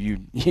 then you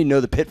know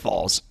the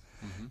pitfalls.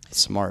 It's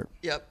smart.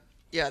 Yep.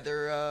 Yeah,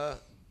 they're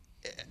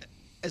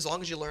as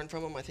long as you learn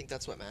from them, I think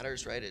that's what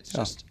matters, right? It's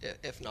just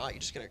if not, you're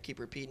just going to keep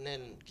repeating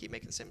it and keep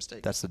making the same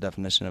mistake. That's the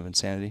definition of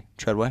insanity.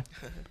 Treadway?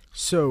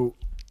 So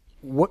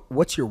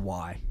what's your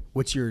why?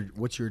 What's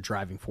your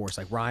driving force?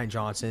 Like Ryan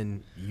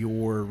Johnson,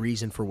 your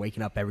reason for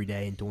waking up every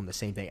day and doing the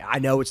same thing. I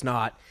know it's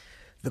not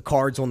the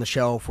cards on the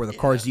shelf or the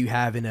cards you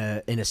have in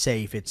a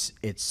safe. It's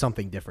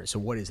something different. So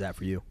what is that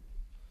for you?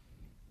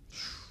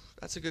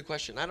 That's a good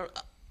question. I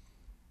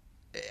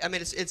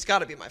mean, it's got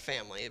to be my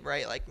family,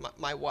 right? Like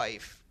my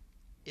wife,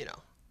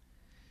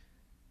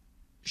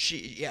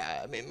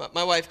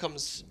 my wife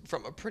comes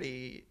from a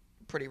pretty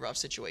rough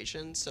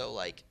situation. So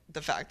like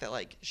the fact that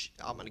like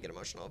I'm gonna get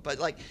emotional, but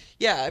like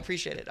I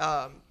appreciate it.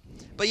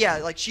 But yeah,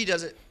 like she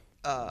doesn't.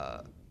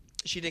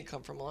 She didn't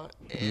come from a lot,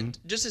 and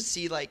just to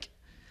see like.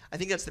 I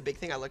think that's the big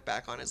thing I look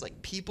back on is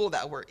like people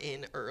that were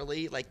in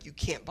early, like you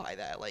can't buy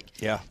that. Like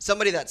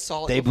somebody that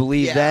saw it. They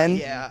believe then?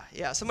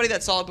 Yeah. Somebody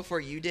that saw it before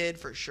you did,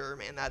 for sure,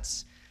 man. That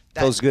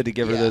feels good to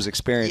give her those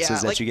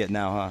experiences that you get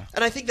now, huh?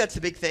 And I think that's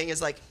the big thing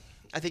is like,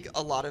 I think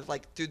a lot of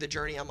like through the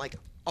journey, I'm like,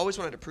 always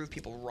wanted to prove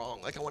people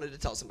wrong. Like I wanted to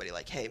tell somebody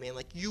like, hey man,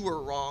 like you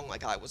were wrong,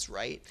 like I was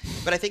right.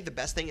 But I think the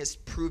best thing is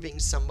proving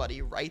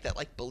somebody right that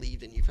like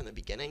believed in you from the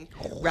beginning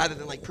rather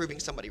than like proving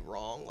somebody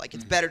wrong. Like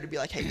it's better to be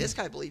like, hey, this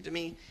guy believed in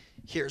me.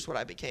 Here's what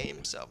I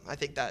became. So I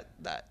think that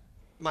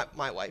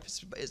my wife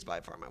is by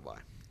far my why.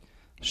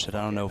 Shit,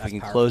 I don't know if we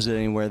can close it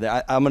anywhere.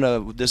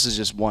 This is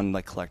just one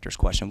like collector's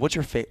question. What's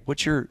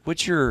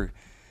your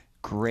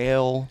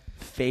Grail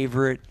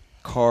favorite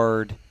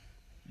card?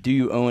 Do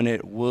you own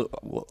it?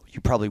 You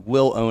probably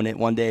will own it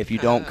one day if you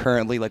don't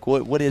currently. Like,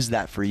 what is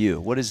that for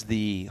you? What is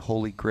the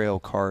Holy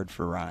Grail card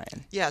for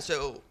Ryan? Yeah,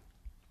 so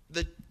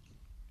the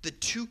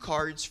two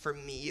cards for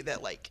me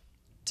that like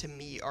to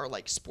me are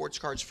like sports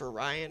cards for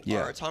Ryan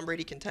Yeah. are Tom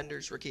Brady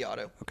Contenders rookie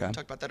auto. Okay. We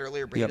talked about that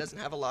earlier. Brady doesn't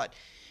have a lot.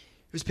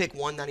 It was pick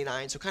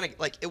 199, so kind of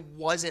like it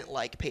wasn't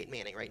like Peyton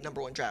Manning, right? Number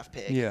 1 draft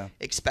pick. Yeah.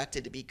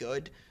 Expected to be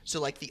good.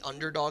 So like the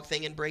underdog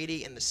thing in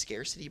Brady and the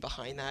scarcity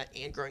behind that,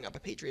 and growing up a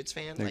Patriots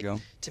fan, There like you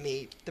go. to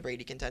me, the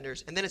Brady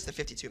Contenders, and then it's the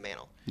 52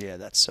 Mantle. Yeah,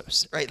 that's so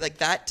sick. Right, like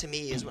that to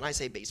me is when I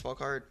say baseball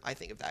card, I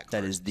think of that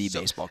card. That is the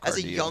baseball card As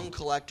a to you. young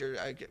collector,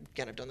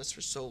 again, I've done this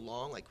for so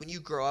long. Like when you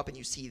grow up and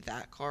you see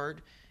that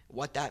card,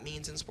 what that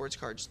means in sports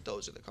cards,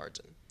 those are the cards.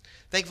 And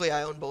thankfully,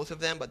 I own both of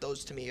them, but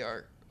those to me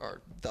are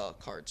the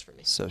cards for me.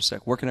 So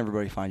sick. Where can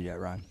everybody find you at,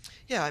 Ryan?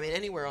 Yeah, I mean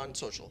anywhere on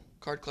social.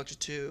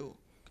 Cardcollector2,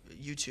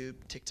 YouTube,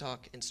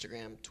 TikTok,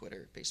 Instagram,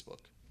 Twitter, Facebook.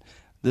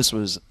 This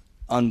was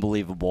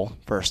unbelievable,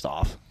 first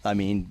off. I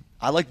mean,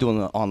 I like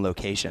doing it on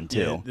location, too.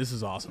 Yeah, this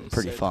is awesome.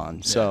 Pretty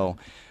fun. So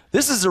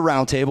this is the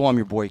Roundtable. I'm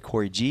your boy,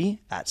 Cory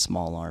G, at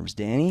Small Arms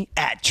Danny,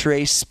 at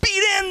Trey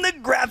Speed, and the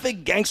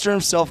graphic gangster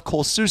himself,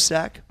 Cole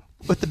Susak,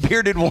 with the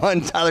bearded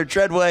one, Tyler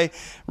Treadway.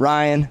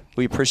 Ryan,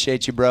 we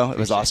appreciate you, bro. It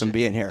was awesome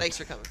being here. Thanks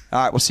for coming.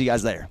 All right, we'll see you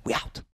guys later. We out.